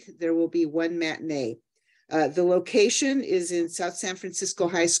 18th, there will be 1 matinee. The location is in South San Francisco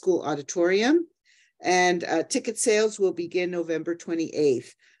High School Auditorium, and ticket sales will begin November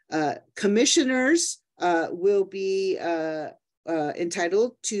 28th. Commissioners will be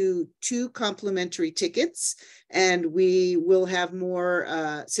entitled to 2 complimentary tickets, and we will have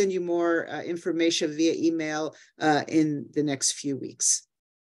more, send you more information via email in the next few weeks.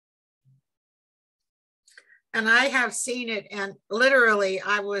 And I have seen it, and literally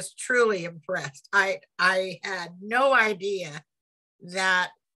I was truly impressed. I had no idea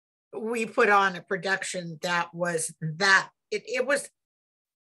that we put on a production that was it was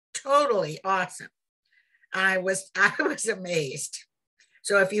totally awesome. I was amazed.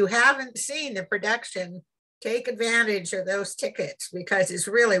 So if you haven't seen the production, take advantage of those tickets because it's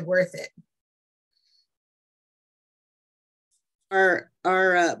really worth it. Our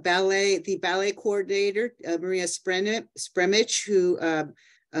the ballet coordinator, Maria Spremich, who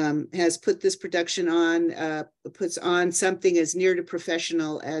has put this production on, puts on something as near to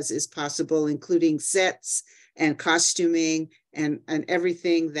professional as is possible, including sets and costuming and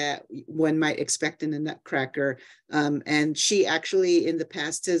everything that one might expect in a Nutcracker. And she actually in the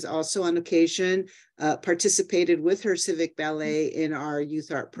past has also on occasion participated with her civic ballet in our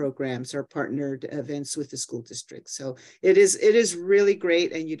youth art programs or partnered events with the school district. So it is really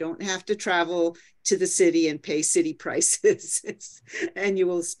great, and you don't have to travel to the city and pay city prices. And you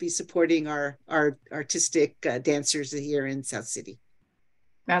will be supporting our artistic dancers here in South City.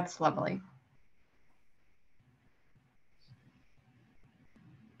 That's lovely.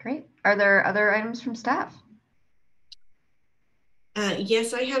 Great. Are there other items from staff?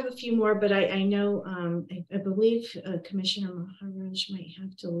 Yes, I have a few more, but I know, I believe Commissioner Maharaj might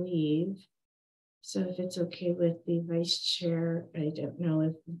have to leave. So if it's okay with the vice chair, I don't know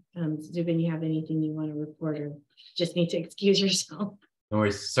if, Zubin, you have anything you want to report or just need to excuse yourself. No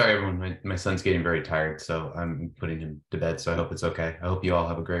worries. Sorry, everyone. My son's getting very tired, so I'm putting him to bed. So I hope it's okay. I hope you all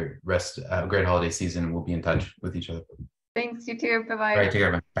have a great great holiday season, and we'll be in touch with each other. Thanks, you too. Bye-bye. All right, take care,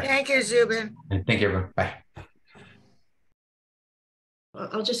 everyone. Bye. Thank you, Zubin. And thank you, everyone. Bye.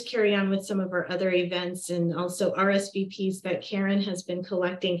 I'll just carry on with some of our other events and also RSVPs that Karen has been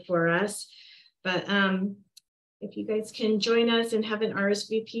collecting for us. But if you guys can join us and haven't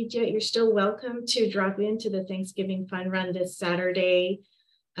RSVP'd yet, you're still welcome to drop into the Thanksgiving Fun Run this Saturday.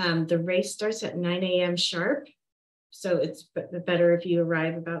 The race starts at 9 a.m. sharp. So it's better if you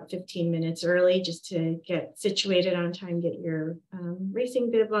arrive about 15 minutes early just to get situated on time, get your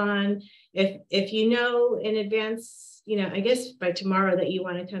racing bib on. If you know in advance, you know, I guess by tomorrow that you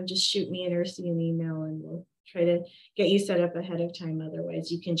want to come, just shoot me and Ursi an email and we'll try to get you set up ahead of time.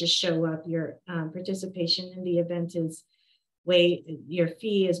 Otherwise, you can just show up. Your participation in the event is your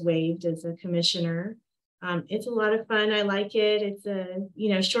fee is waived as a commissioner. It's a lot of fun. I like it. It's a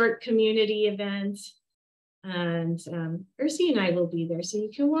short community event. And Ursi and I will be there, so you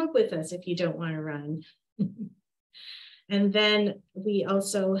can walk with us if you don't want to run. And then we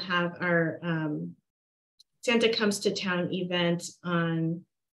also have our Santa Comes to Town event on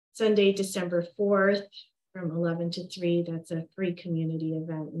Sunday, December 4th from 11 to 3. That's a free community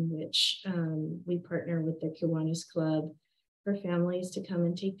event in which we partner with the Kiwanis Club for families to come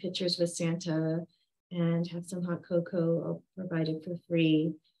and take pictures with Santa and have some hot cocoa provided for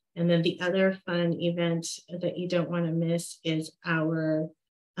free. And then the other fun event that you don't want to miss is our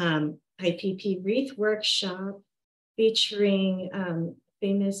IPP Wreath Workshop featuring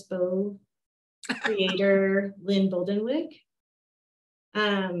famous bow creator Lynn Boldenwick.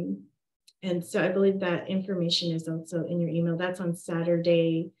 And so I believe that information is also in your email. That's on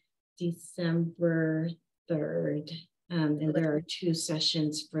Saturday, December 3rd. And there are 2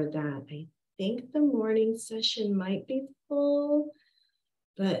 sessions for that. I think the morning session might be full.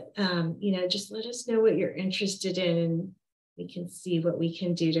 But, just let us know what you're interested in and we can see what we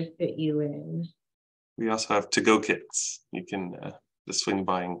can do to fit you in. We also have to-go kits. You can just swing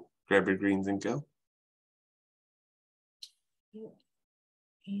by and grab your greens and go. Yep.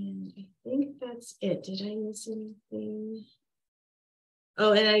 And I think that's it. Did I miss anything?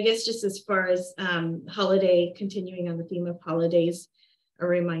 Oh, and I guess just as far as continuing on the theme of holidays, a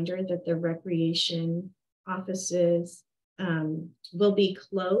reminder that the recreation offices will be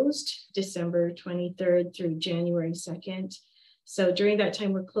closed December 23rd through January 2nd. So during that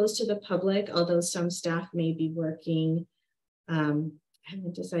time, we're closed to the public, although some staff may be working. I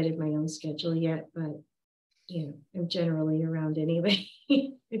haven't decided my own schedule yet, but I'm generally around anyway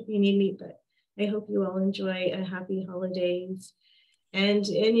if you need me. But I hope you all enjoy a happy holidays. And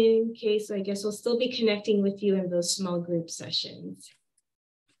in any case, I guess we'll still be connecting with you in those small group sessions.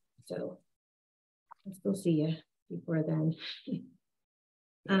 So I'll still see you before then.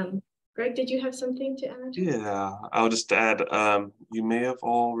 Greg, did you have something to add? Yeah, I'll just add, you may have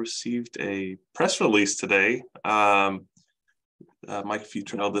all received a press release today. Mike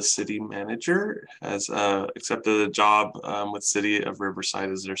Futrell, the city manager, has accepted a job with City of Riverside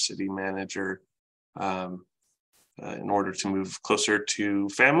as their city manager in order to move closer to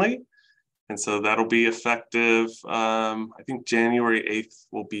family. And so that'll be effective. I think January 8th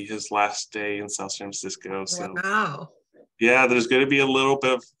will be his last day in South San Francisco. So Wow. yeah, there's going to be a little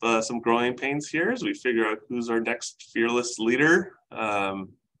bit of some growing pains here as we figure out who's our next fearless leader. I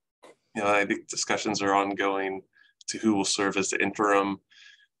think discussions are ongoing to who will serve as the interim.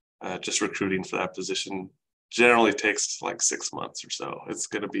 Just recruiting for that position generally takes like 6 months or so. It's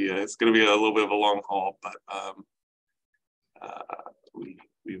going to be a little bit of a long haul, but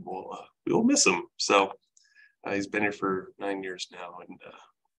we will miss him. So he's been here for 9 years now, and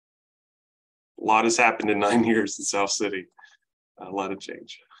a lot has happened in 9 years in South City. A lot of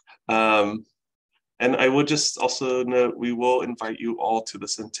change. And I would just also note, we will invite you all to the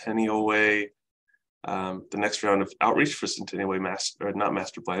Centennial Way, the next round of outreach for Centennial Way not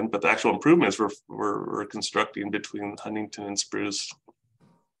master plan, but the actual improvements we're constructing between Huntington and Spruce.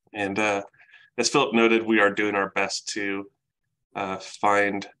 And as Philip noted, we are doing our best to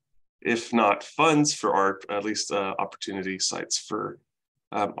find, if not funds for art, at least opportunity sites for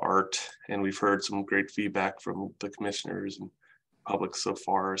art. And we've heard some great feedback from the commissioners and public so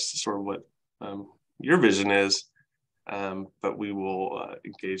far as to sort of what your vision is. But we will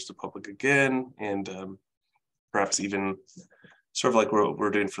engage the public again, and perhaps even sort of like we're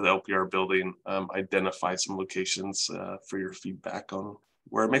doing for the LPR building, identify some locations for your feedback on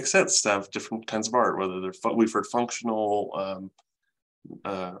where it makes sense to have different kinds of art, whether they're we've heard functional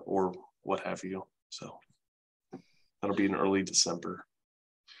or what have you. So that'll be in early December.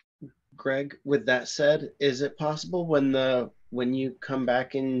 Greg, with that said, is it possible when you come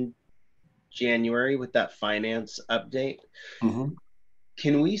back in January with that finance update,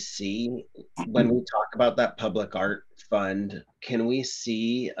 can we see, when we talk about that public art fund, can we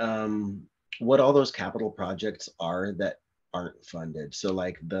see what all those capital projects are that aren't funded? So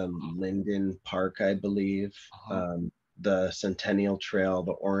like the Linden Park, I believe, the Centennial Trail,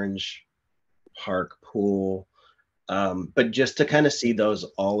 the Orange Park pool, but just to kind of see those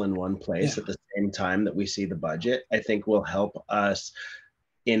all in one place at the same time that we see the budget, I think will help us,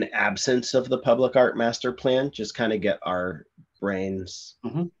 in absence of the public art master plan, just kind of get our brains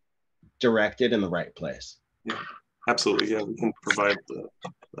directed in the right place. Yeah, absolutely. Yeah, we can provide the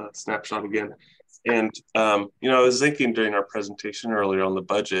snapshot again. And, I was thinking during our presentation earlier on the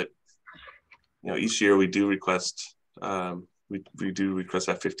budget, each year we do request, we do request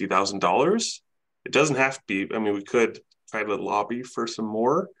that $50,000. It doesn't have to be, we could try to lobby for some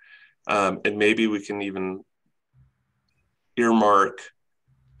more, and maybe we can even earmark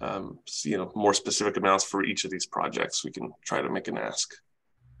more specific amounts for each of these projects. We can try to make an ask.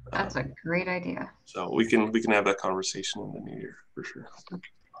 That's a great idea. So we can have that conversation in the new year for sure.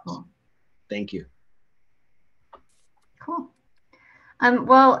 Cool. Thank you. Cool.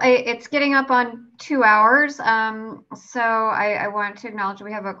 Well, it's getting up on 2 hours. So I want to acknowledge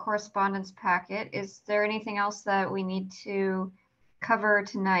we have a correspondence packet. Is there anything else that we need to cover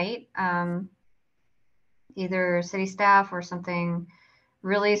tonight? Either city staff or something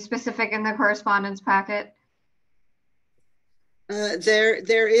really specific in the correspondence packet?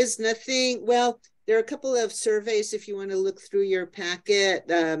 There is nothing. Well, there are a couple of surveys if you want to look through your packet,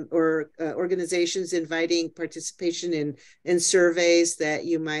 or organizations inviting participation in surveys that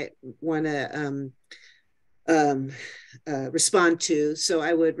you might want to respond to. So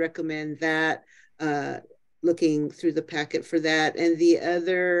I would recommend that, looking through the packet for that. And the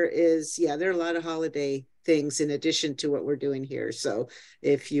other is, there are a lot of holiday things in addition to what we're doing here. So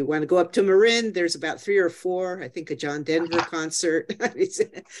if you want to go up to Marin, there's about 3 or 4, I think, a John Denver concert.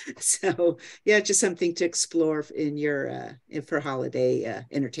 So just something to explore in your for holiday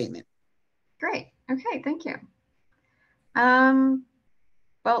entertainment. Great. Okay, thank you.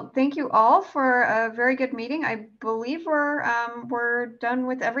 Well, thank you all for a very good meeting. I believe we're done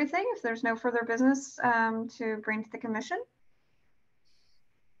with everything. If there's no further business to bring to the commission.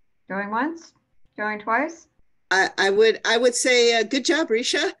 Going once? Going twice? I would say good job,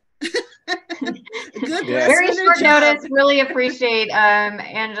 Risha. Good. Very short notice. Really appreciate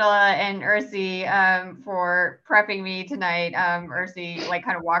Angela and Ursi for prepping me tonight. Ursi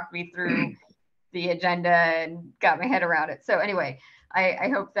kind of walked me through the agenda and got my head around it. So anyway,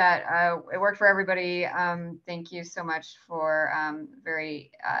 I hope that it worked for everybody. Thank you so much for very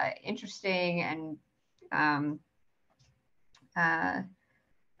interesting and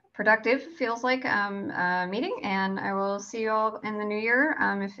productive, feels like, meeting, and I will see you all in the new year,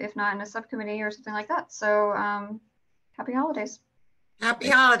 if not in a subcommittee or something like that. So happy holidays. Happy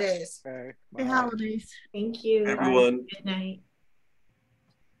holidays. Happy holidays. Thank you. Everyone. Good night.